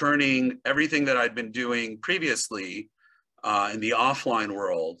promise of turning everything that I'd been doing previously in the offline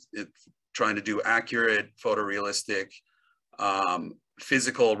world, trying to do accurate, photorealistic,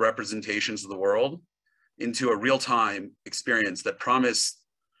 physical representations of the world, into a real-time experience that promised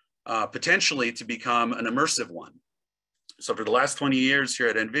potentially to become an immersive one. So for the last 20 years here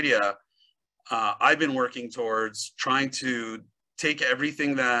at NVIDIA, I've been working towards trying to take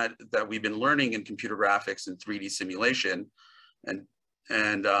everything that we've been learning in computer graphics and 3D simulation and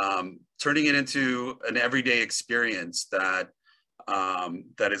turning it into an everyday experience that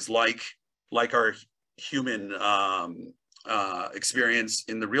is like our human experience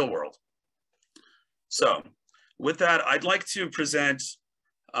in the real world. So with that, I'd like to present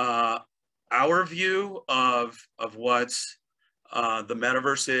our view of what the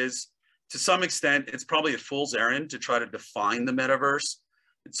metaverse is. To some extent, it's probably a fool's errand to try to define the metaverse.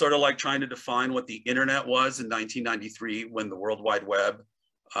 It's sort of like trying to define what the internet was in 1993 when the World Wide Web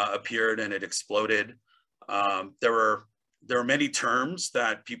appeared and it exploded. There were many terms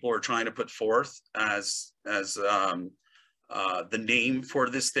that people were trying to put forth as the name for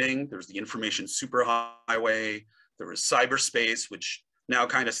this thing. There's the information superhighway. There was cyberspace, which now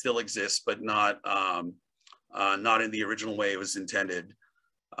kind of still exists, but not in the original way it was intended.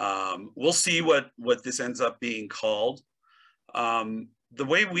 We'll see what this ends up being called. The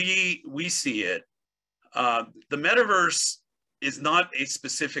way we see it, the metaverse is not a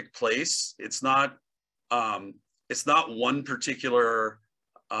specific place. It's not one particular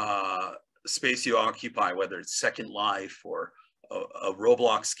space you occupy, whether it's Second Life or a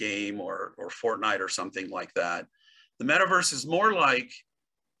Roblox game or Fortnite or something like that. The metaverse is more like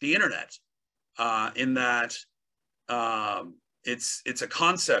the internet in that it's a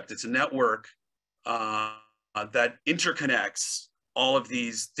concept, it's a network that interconnects all of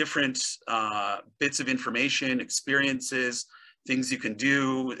these different bits of information, experiences, things you can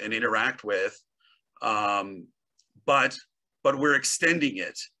do and interact with, but we're extending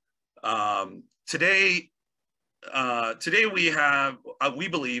it. Today we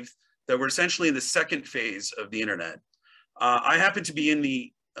believe that we're essentially in the second phase of the internet. I happen to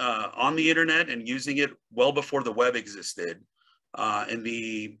be on the internet and using it well before the web existed, in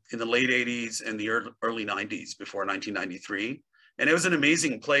the late 80s and the early 90s, before 1993. And it was an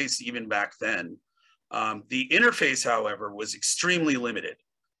amazing place even back then. The interface, however, was extremely limited.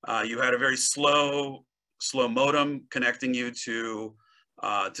 You had a very slow modem connecting you to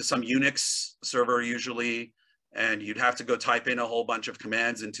some Unix server usually, and you'd have to go type in a whole bunch of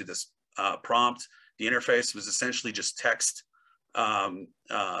commands into this prompt. The interface was essentially just text, but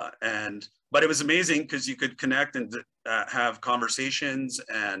it was amazing because you could connect and have conversations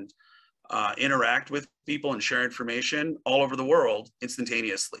and interact with people and share information all over the world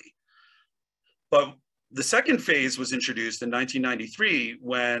instantaneously. But the second phase was introduced in 1993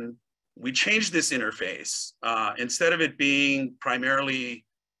 when we changed this interface. Instead of it being primarily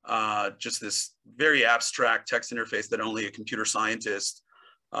just this very abstract text interface that only a computer scientist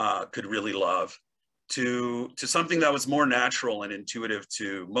could really love, to something that was more natural and intuitive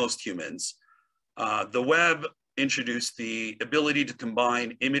to most humans. The web introduced the ability to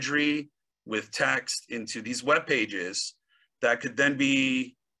combine imagery with text into these web pages that could then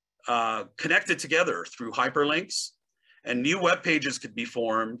be connected together through hyperlinks, and new web pages could be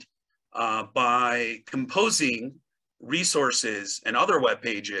formed by composing resources and other web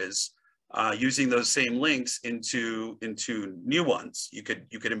pages using those same links into new ones. You could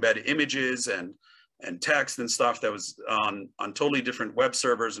embed images and text and stuff that was on totally different web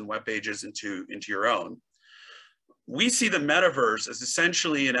servers and web pages into your own. We see the metaverse as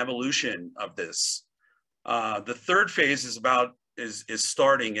essentially an evolution of this. The third phase is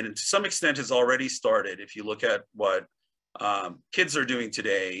starting, and to some extent has already started. If you look at what kids are doing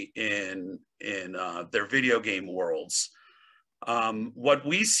today in their video game worlds, what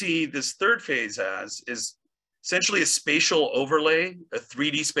we see this third phase as is essentially a spatial overlay, a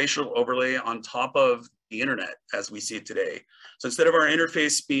 3D spatial overlay on top of the internet as we see it today. So instead of our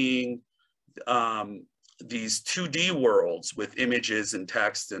interface being these 2D worlds with images and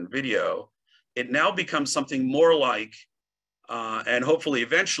text and video, it now becomes something more like, and hopefully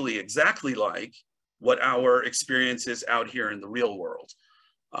eventually exactly like, what our experience is out here in the real world.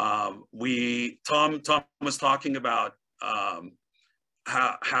 Tom was talking about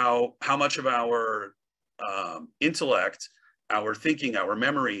how much of our intellect, our thinking, our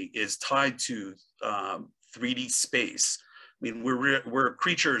memory is tied to 3D space. I mean, we're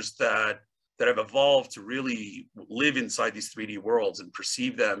creatures that have evolved to really live inside these 3D worlds and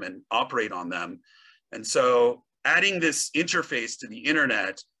perceive them and operate on them. And so adding this interface to the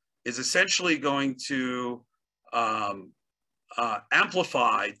internet is essentially going to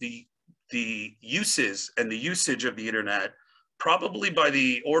amplify the uses and the usage of the internet, probably by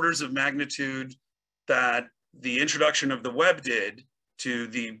the orders of magnitude that the introduction of the web did to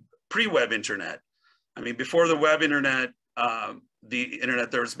the pre-web internet. I mean, before the web internet,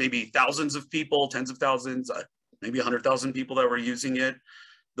 there was maybe thousands of people, tens of thousands, maybe 100,000 people that were using it.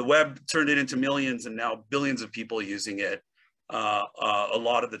 The web turned it into millions, and now billions of people using it a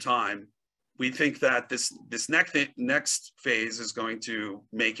lot of the time. We think that this next phase is going to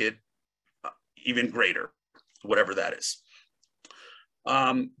make it even greater, whatever that is.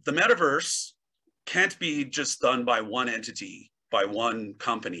 The metaverse can't be just done by one entity, by one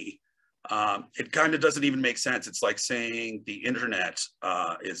company. It kind of doesn't even make sense. It's like saying the internet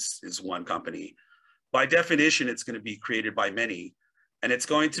is one company. By definition, it's going to be created by many, and it's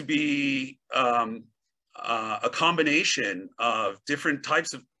going to be a combination of different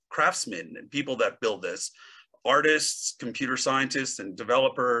types of craftsmen and people that build this: artists, computer scientists, and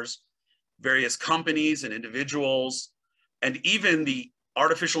developers, various companies and individuals, and even the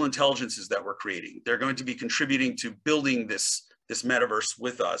artificial intelligences that we're creating. They're going to be contributing to building this metaverse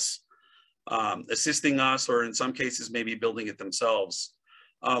with us, assisting us, or in some cases, maybe building it themselves.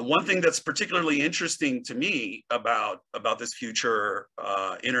 One thing that's particularly interesting to me about this future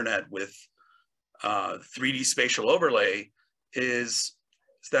internet with 3D spatial overlay is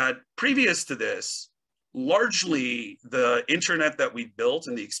that previous to this, largely the internet that we built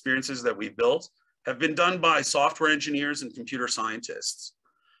and the experiences that we built have been done by software engineers and computer scientists.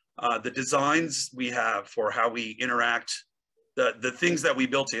 The designs we have for how we interact, the things that we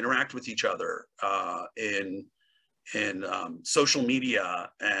built to interact with each other in social media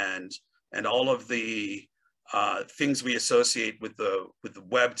and all of the things we associate with the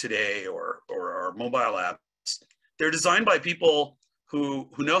web today or our mobile apps, they're designed by people who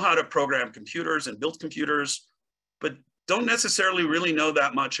know how to program computers and build computers, but don't necessarily really know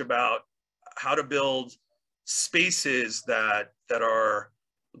that much about how to build spaces that are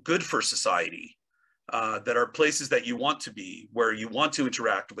good for society, that are places that you want to be, where you want to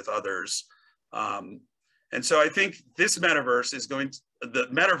interact with others. And so I think this metaverse is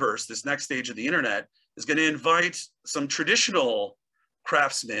this next stage of the internet is going to invite some traditional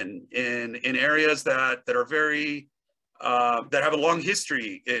craftsmen in areas that are very, that have a long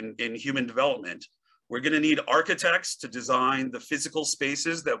history in human development. We're going to need architects to design the physical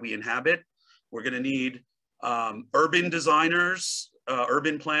spaces that we inhabit. We're going to need urban designers,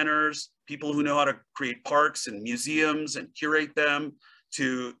 urban planners, people who know how to create parks and museums and curate them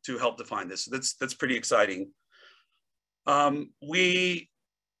to help define this. So that's pretty exciting. We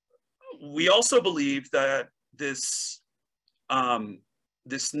also believe that this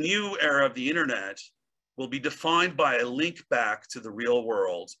new era of the internet will be defined by a link back to the real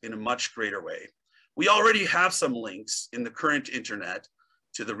world in a much greater way. We already have some links in the current internet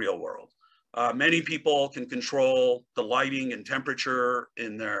to the real world. Many people can control the lighting and temperature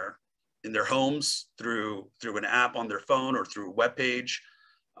in their homes through an app on their phone or through a web page,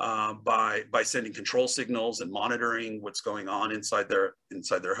 by sending control signals and monitoring what's going on inside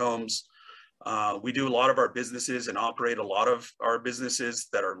their homes. We do a lot of our businesses and operate a lot of our businesses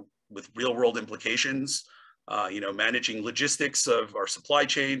that are with real world implications, managing logistics of our supply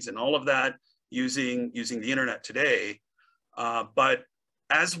chains and all of that using the internet today. But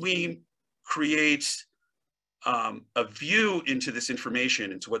as we create a view into this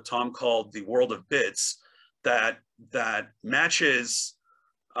information, into what Tom called the world of bits, that matches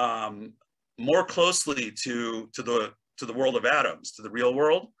more closely to the world of atoms, to the real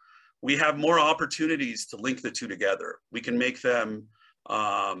world, we have more opportunities to link the two together. We can make them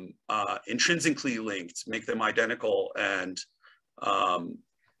intrinsically linked, make them identical, and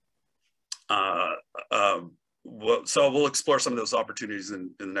so we'll explore some of those opportunities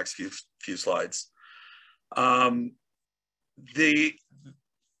in the next few slides.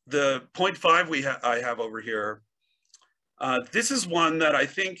 The point 5 I have over here, this is one that I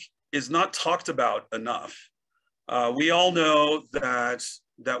think is not talked about enough. We all know that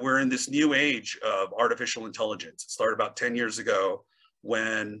we're in this new age of artificial intelligence. It started about 10 years ago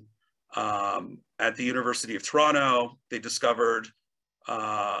when at the University of Toronto, they discovered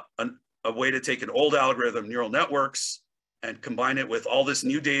a way to take an old algorithm, neural networks, and combine it with all this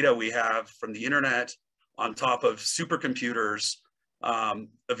new data we have from the internet on top of supercomputers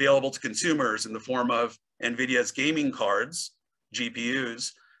available to consumers in the form of NVIDIA's gaming cards,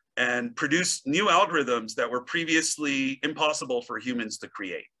 GPUs, and produce new algorithms that were previously impossible for humans to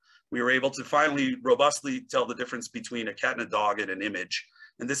create. We were able to finally robustly tell the difference between a cat and a dog and an image.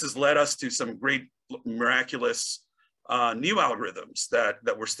 And this has led us to some great miraculous new algorithms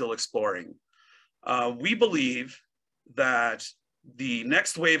that we're still exploring. We believe that the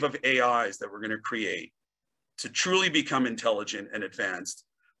next wave of AIs that we're going to create to truly become intelligent and advanced,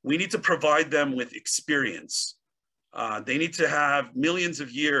 we need to provide them with experience. They need to have millions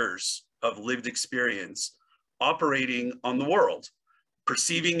of years of lived experience operating on the world,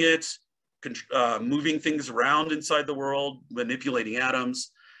 perceiving it, moving things around inside the world, manipulating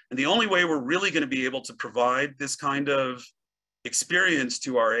atoms. And the only way we're really going to be able to provide this kind of experience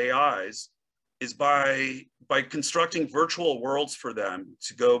to our AIs is by constructing virtual worlds for them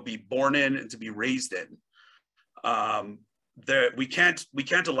to go be born in and to be raised in. We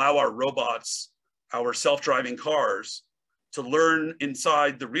can't allow our robots our self-driving cars to learn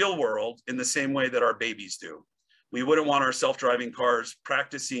inside the real world in the same way that our babies do. We wouldn't want our self-driving cars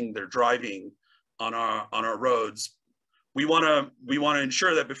practicing their driving on our roads. We want to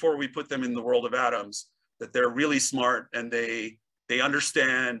ensure that before we put them in the world of atoms, that they're really smart and they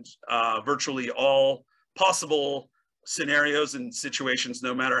understand virtually all possible scenarios and situations,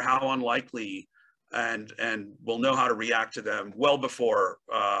 no matter how unlikely, and will know how to react to them well before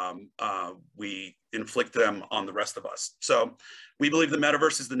we inflict them on the rest of us. So we believe the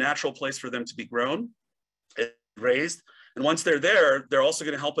metaverse is the natural place for them to be grown and raised. And once they're there, they're also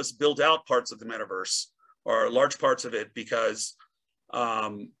going to help us build out parts of the metaverse, or large parts of it, because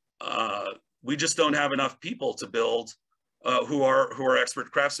we just don't have enough people to build who are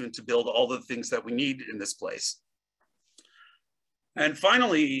expert craftsmen to build all the things that we need in this place. And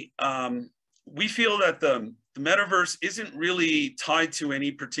finally, we feel that the metaverse isn't really tied to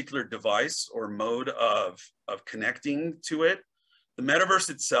any particular device or mode of connecting to it. The metaverse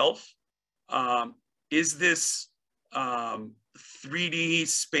itself is this 3D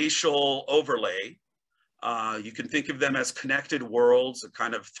spatial overlay. You can think of them as connected worlds, a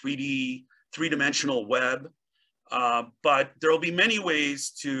kind of three-dimensional web. But there will be many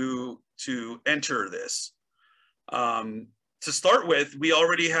ways to enter this. To start with, we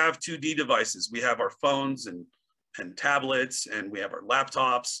already have 2D devices. We have our phones and tablets, and we have our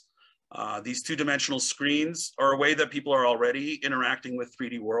laptops. These two-dimensional screens are a way that people are already interacting with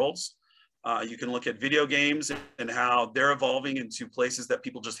 3D worlds. You can look at video games and how they're evolving into places that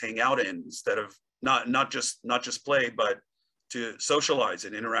people just hang out in, instead of not just play, but to socialize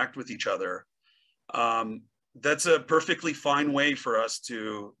and interact with each other. That's a perfectly fine way for us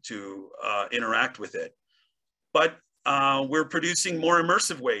to interact with it. But we're producing more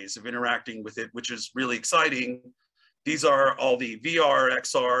immersive ways of interacting with it, which is really exciting. These are all the VR,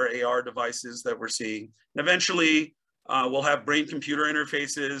 XR, AR devices that we're seeing. And eventually, we'll have brain-computer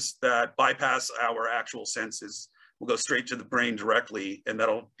interfaces that bypass our actual senses. We'll go straight to the brain directly, and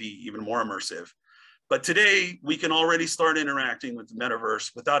that'll be even more immersive. But today, we can already start interacting with the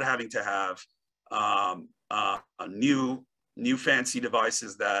metaverse without having to have new fancy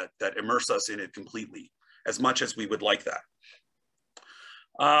devices that immerse us in it completely, as much as we would like that.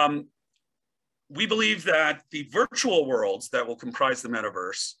 We believe that the virtual worlds that will comprise the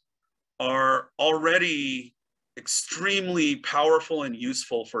metaverse are already extremely powerful and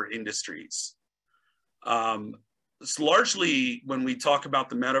useful for industries. It's largely, when we talk about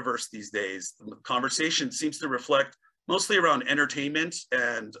the metaverse these days, the conversation seems to reflect mostly around entertainment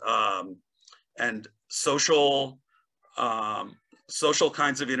and social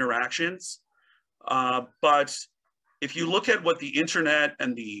kinds of interactions. But if you look at what the internet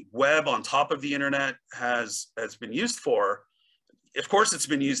and the web on top of the internet has been used for, of course, it's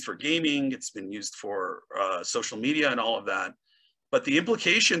been used for gaming, it's been used for social media and all of that. But the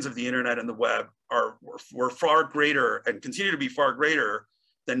implications of the internet and the web were far greater and continue to be far greater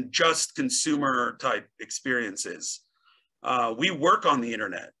than just consumer type experiences. We work on the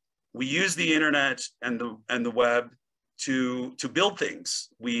internet. We use the internet and the web to build things.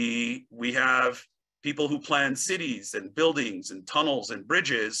 We have people who plan cities and buildings and tunnels and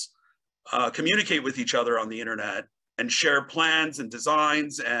bridges communicate with each other on the internet and share plans and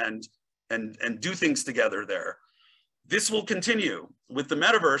designs and do things together there. This will continue. With the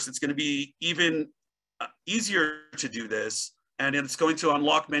metaverse, it's going to be even easier to do this, and it's going to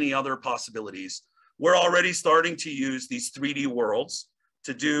unlock many other possibilities. We're already starting to use these 3D worlds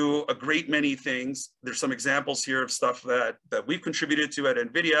to do a great many things. There's some examples here of stuff that we've contributed to at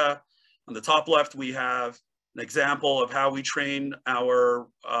NVIDIA. On the top left, we have an example of how we train our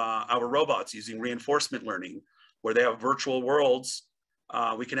robots using reinforcement learning, where they have virtual worlds.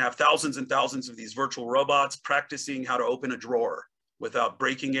 We can have thousands and thousands of these virtual robots practicing how to open a drawer without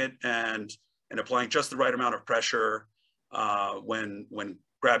breaking it and applying just the right amount of pressure when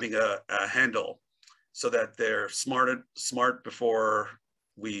grabbing a handle, so that they're smart before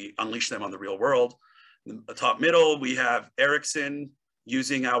we unleash them on the real world. In the top middle, we have Ericsson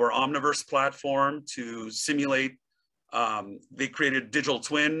using our Omniverse platform to simulate. They created a digital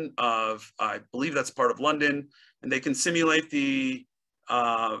twin of, I believe that's part of London, and they can simulate the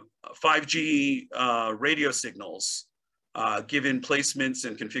 5G radio signals, given placements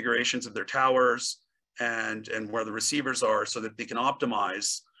and configurations of their towers and where the receivers are, so that they can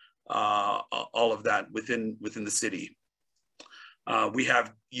optimize all of that within the city. We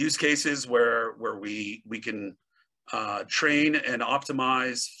have use cases where we can train and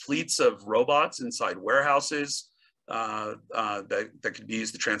optimize fleets of robots inside warehouses that could be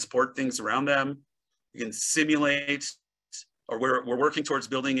used to transport things around them. We can simulate, or we're working towards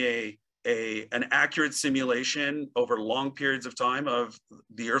building a an accurate simulation over long periods of time of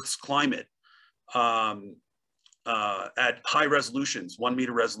the Earth's climate at high resolutions, 1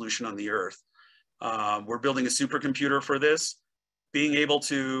 meter resolution on the Earth. We're building a supercomputer for this. Being able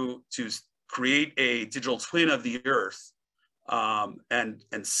to create a digital twin of the Earth and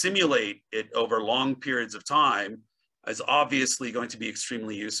simulate it over long periods of time is obviously going to be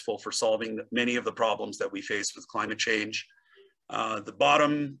extremely useful for solving many of the problems that we face with climate change. The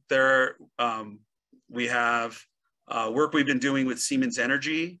bottom there, we have work we've been doing with Siemens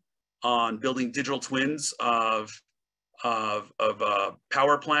Energy on building digital twins of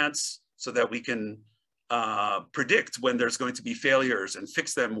power plants so that we can predict when there's going to be failures and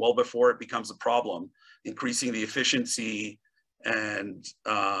fix them well before it becomes a problem, increasing the efficiency and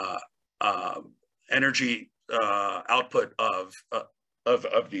energy output of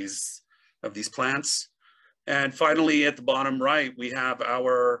these plants. And finally, at the bottom right, we have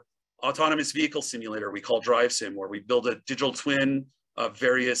our autonomous vehicle simulator we call DriveSim, where we build a digital twin of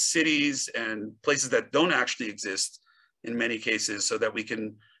various cities and places that don't actually exist in many cases, so that we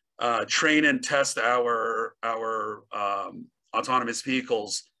can train and test our autonomous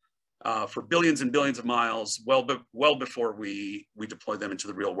vehicles for billions and billions of miles well before we deploy them into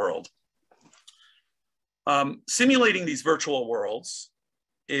the real world. Simulating these virtual worlds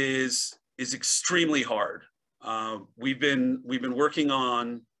is extremely hard. We've been working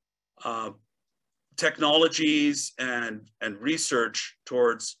on technologies and research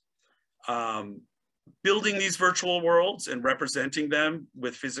towards building these virtual worlds and representing them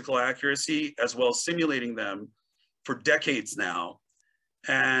with physical accuracy, as well as simulating them for decades now.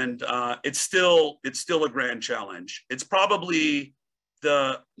 And it's still a grand challenge. It's probably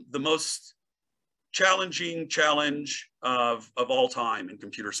the most challenging challenge of all time in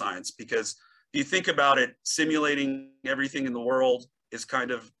computer science, because if you think about it, simulating everything in the world is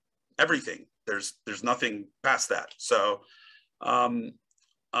kind of everything. There's nothing past that. So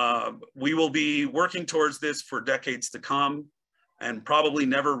we will be working towards this for decades to come, and probably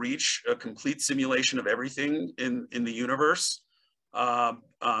never reach a complete simulation of everything in the universe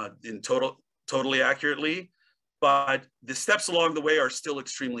totally accurately. But the steps along the way are still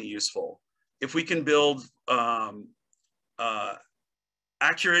extremely useful. If we can build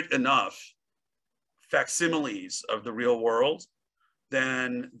accurate enough facsimiles of the real world,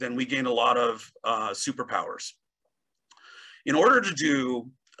 then we gain a lot of superpowers. In order to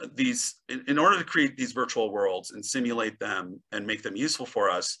create these virtual worlds and simulate them and make them useful for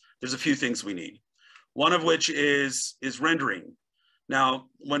us, there's a few things we need. One of which is rendering. Now,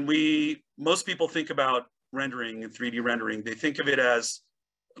 when most people think about rendering and 3D rendering, they think of it as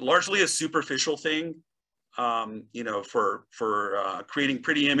largely a superficial thing, you know, for creating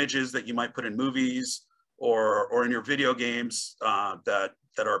pretty images that you might put in movies or in your video games that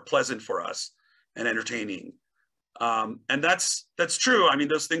are pleasant for us and entertaining. And that's true. I mean,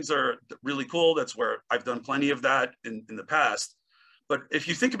 those things are really cool. That's where I've done plenty of that in the past. But if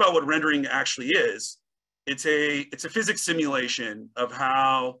you think about what rendering actually is, it's a physics simulation of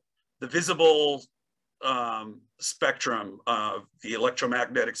how the visible spectrum of the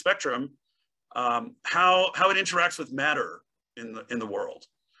electromagnetic spectrum, how it interacts with matter in the world.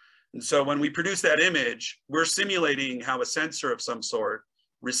 And so when we produce that image, we're simulating how a sensor of some sort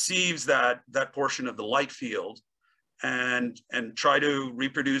receives that portion of the light field and try to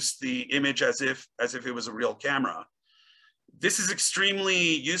reproduce the image as if it was a real camera. This is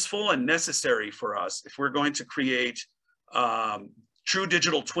extremely useful and necessary for us if we're going to create true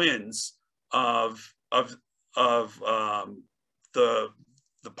digital twins of the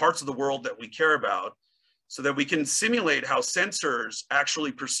parts of the world that we care about, so that we can simulate how sensors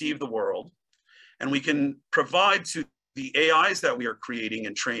actually perceive the world, and we can provide to the AIs that we are creating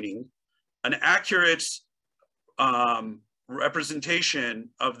and training an accurate representation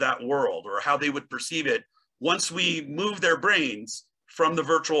of that world, or how they would perceive it once we move their brains from the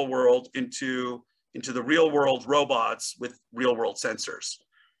virtual world into the real world robots with real world sensors.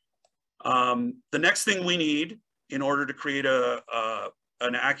 The next thing we need in order to create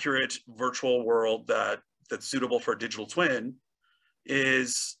an accurate virtual world that's suitable for a digital twin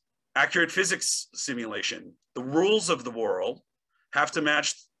is accurate physics simulation. The rules of the world have to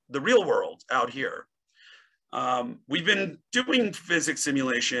match the real world out here. We've been doing physics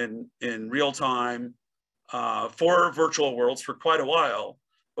simulation in real time for virtual worlds for quite a while,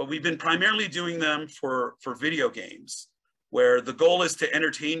 but we've been primarily doing them for video games, where the goal is to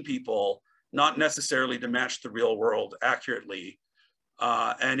entertain people, not necessarily to match the real world accurately.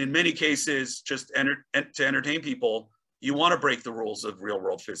 And in many cases, just to entertain people, you want to break the rules of real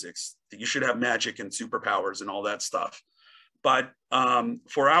world physics. You should have magic and superpowers and all that stuff. But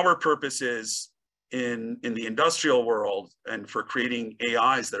for our purposes in the industrial world and for creating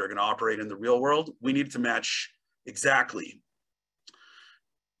AIs that are going to operate in the real world, we need to match exactly,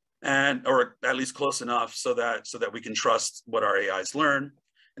 and or at least close enough so that we can trust what our AIs learn.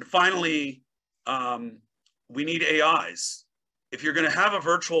 And finally, we need AIs. If you're going to have a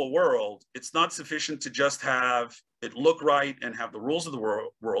virtual world, it's not sufficient to just have it look right and have the rules of the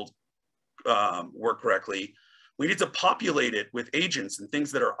world work correctly. We need to populate it with agents and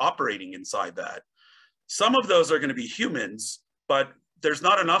things that are operating inside that. Some of those are going to be humans, but there's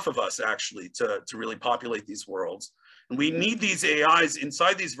not enough of us actually to really populate these worlds. And we need these AIs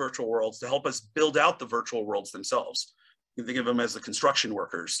inside these virtual worlds to help us build out the virtual worlds themselves. You can think of them as the construction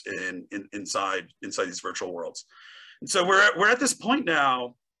workers inside these virtual worlds. And so we're at this point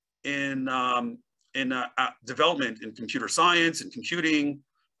now in development in computer science and computing,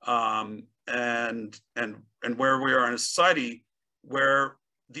 and where we are in a society where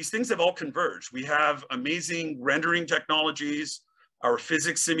these things have all converged. We have amazing rendering technologies. Our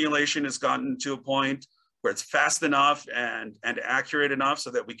physics simulation has gotten to a point where it's fast enough and accurate enough so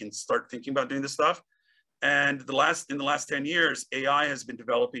that we can start thinking about doing this stuff. And in the last 10 years, AI has been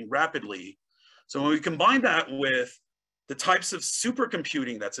developing rapidly. So when we combine that with the types of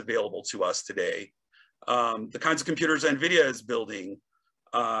supercomputing that's available to us today, the kinds of computers NVIDIA is building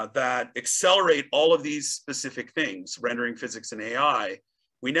that accelerate all of these specific things, rendering, physics, and AI,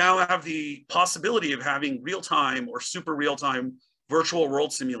 we now have the possibility of having real-time or super real-time virtual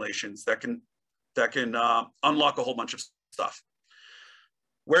world simulations that can unlock a whole bunch of stuff.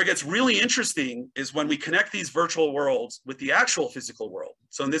 Where it gets really interesting is when we connect these virtual worlds with the actual physical world.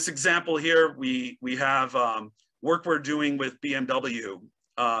 So in this example here, we have work we're doing with BMW.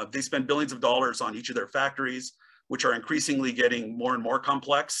 They spend billions of dollars on each of their factories, which are increasingly getting more and more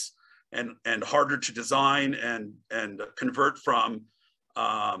complex and harder to design and convert from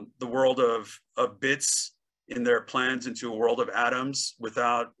the world of bits in their plans into a world of atoms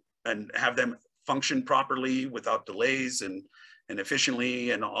and have them function properly without delays and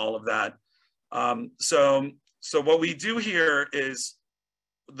efficiently and all of that. So what we do here is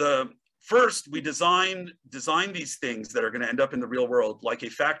first we design these things that are going to end up in the real world like a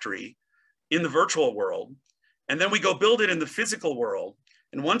factory in the virtual world. And then we go build it in the physical world.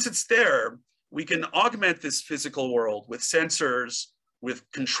 And once it's there, we can augment this physical world with sensors, with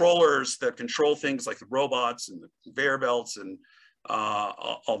controllers that control things like the robots and the conveyor belts and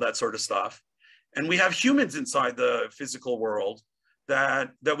all that sort of stuff. And we have humans inside the physical world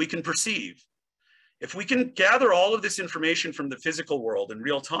that we can perceive. If we can gather all of this information from the physical world in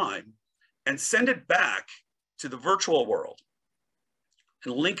real time and send it back to the virtual world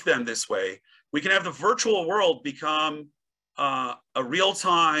and link them this way, we can have the virtual world become a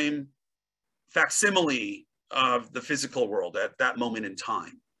real-time facsimile of the physical world at that moment in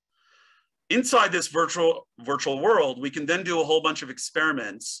time. Inside this virtual world, we can then do a whole bunch of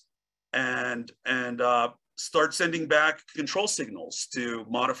experiments and start sending back control signals to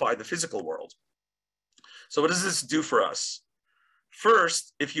modify the physical world. So what does this do for us?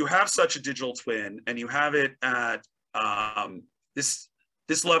 First, if you have such a digital twin and you have it at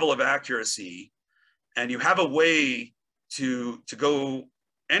this level of accuracy, and you have a way to go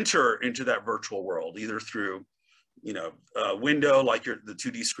enter into that virtual world, either through a window like the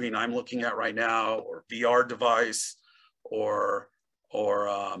 2D screen I'm looking at right now, or VR device, or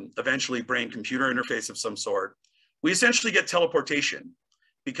eventually brain-computer interface of some sort, we essentially get teleportation,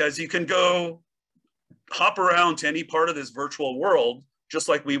 because you can go hop around to any part of this virtual world just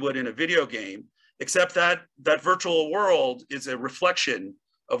like we would in a video game, except that that virtual world is a reflection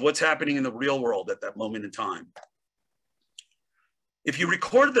of what's happening in the real world at that moment in time. If you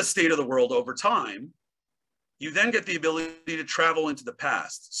record the state of the world over time, you then get the ability to travel into the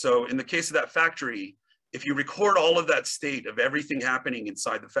past. So in the case of that factory, if you record all of that state of everything happening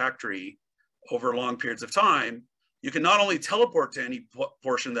inside the factory over long periods of time, you can not only teleport to any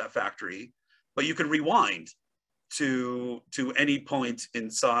portion of that factory, but you can rewind to any point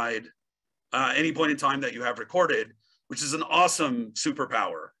inside, any point in time that you have recorded, which is an awesome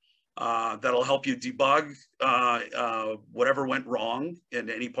superpower that'll help you debug whatever went wrong in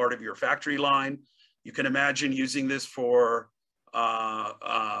any part of your factory line. You can imagine using this for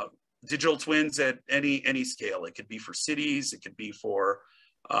digital twins at any scale. It could be for cities, it could be for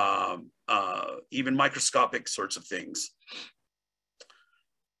even microscopic sorts of things.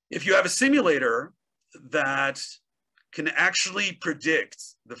 If you have a simulator that can actually predict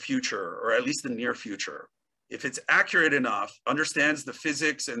the future, or at least the near future, if it's accurate enough, understands the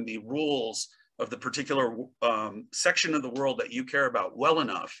physics and the rules of the particular section of the world that you care about well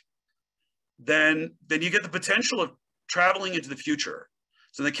enough, then you get the potential of traveling into the future.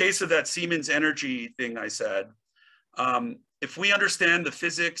 So in the case of that Siemens Energy thing I said, if we understand the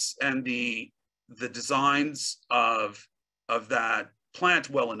physics and the designs of that plant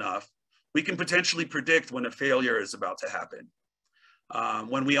well enough, we can potentially predict when a failure is about to happen.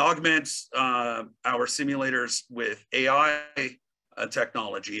 When we augment our simulators with AI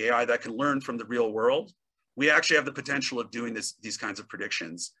technology, AI that can learn from the real world, we actually have the potential of doing these kinds of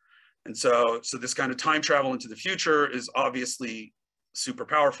predictions. And so this kind of time travel into the future is obviously super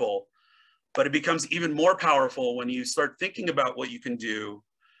powerful, but it becomes even more powerful when you start thinking about what you can do,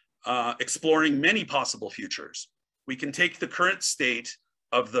 exploring many possible futures. We can take the current state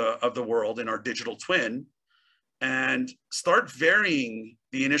of the world in our digital twin and start varying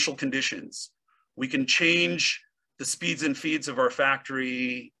the initial conditions. We can change the speeds and feeds of our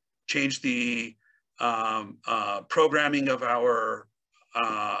factory, change the programming of our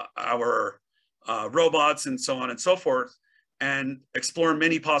robots and so on and so forth, and explore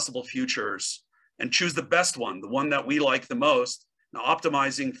many possible futures and choose the best one, the one that we like the most, now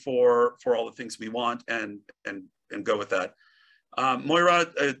optimizing for all the things we want and go with that. Moira,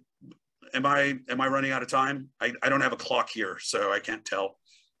 am I running out of time? I don't have a clock here, so I can't tell.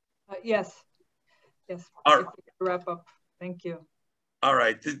 Yes. All right. Wrap up. Thank you. All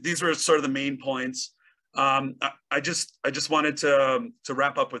right. These were sort of the main points. I just wanted to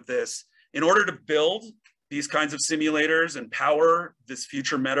wrap up with this. In order to build these kinds of simulators and power this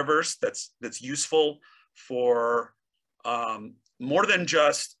future metaverse that's useful for more than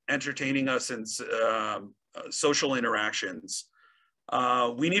just entertaining us and social interactions,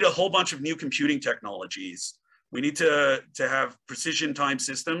 we need a whole bunch of new computing technologies. We need to have precision time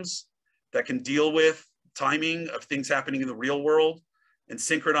systems that can deal with timing of things happening in the real world and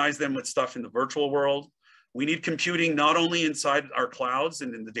synchronize them with stuff in the virtual world. We need computing not only inside our clouds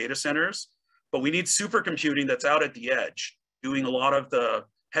and in the data centers, but we need supercomputing that's out at the edge, doing a lot of the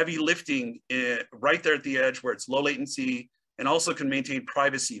heavy lifting right there at the edge where it's low latency and also can maintain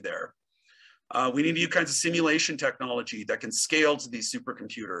privacy there. We need new kinds of simulation technology that can scale to these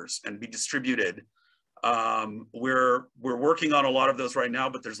supercomputers and be distributed. We're working on a lot of those right now,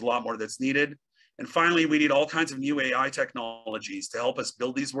 but there's a lot more that's needed. And finally, we need all kinds of new AI technologies to help us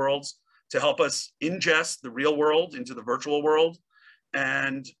build these worlds, to help us ingest the real world into the virtual world,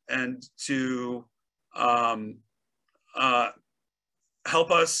 and to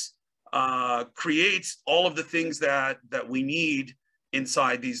help us create all of the things that we need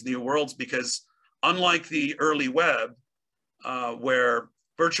inside these new worlds. Because unlike the early web, where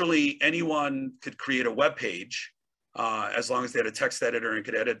virtually anyone could create a web page, as long as they had a text editor and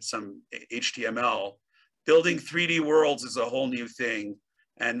could edit some HTML, building 3D worlds is a whole new thing.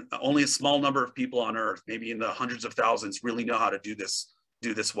 And only a small number of people on Earth, maybe in the hundreds of thousands, really know how to do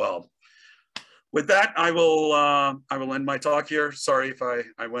this well. With that, I will end my talk here. Sorry if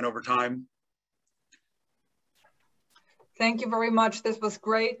I went over time. Thank you very much. This was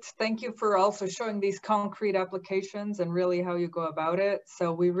great. Thank you for also showing these concrete applications and really how you go about it.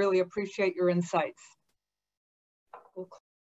 So we really appreciate your insights.